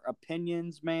our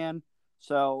opinions, man.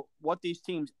 So what these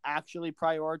teams actually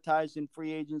prioritize in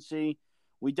free agency,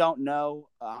 we don't know.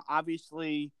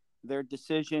 Obviously, their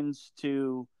decisions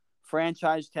to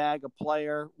franchise tag a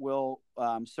player will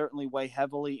certainly weigh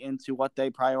heavily into what they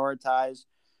prioritize.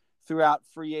 throughout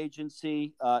free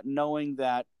agency, knowing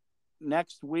that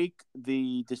next week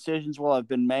the decisions will have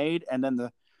been made, and then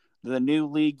the new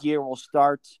league year will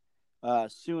start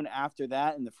soon after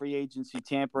that in the free agency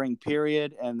tampering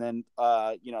period, and then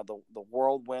the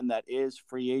whirlwind that is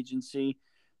free agency.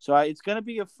 So it's going to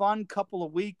be a fun couple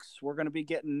of weeks. We're going to be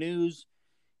getting news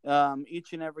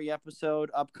each and every episode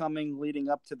upcoming leading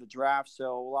up to the draft.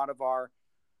 So a lot of our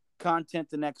content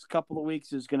the next couple of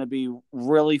weeks is going to be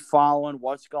really following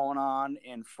what's going on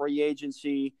in free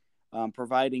agency,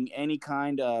 providing any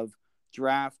kind of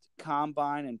draft,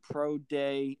 combine, and pro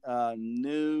day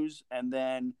news. And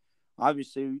then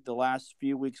obviously the last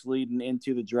few weeks leading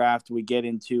into the draft, we get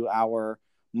into our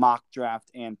mock draft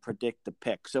and predict the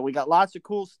pick. So we got lots of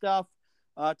cool stuff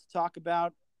to talk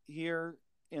about here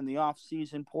in the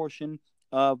off-season portion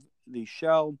of the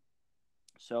show.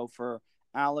 So for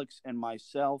Alex and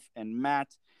myself and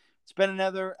Matt, it's been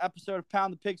another episode of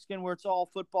Pound the Pigskin, where it's all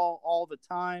football all the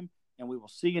time, and we will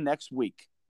see you next week.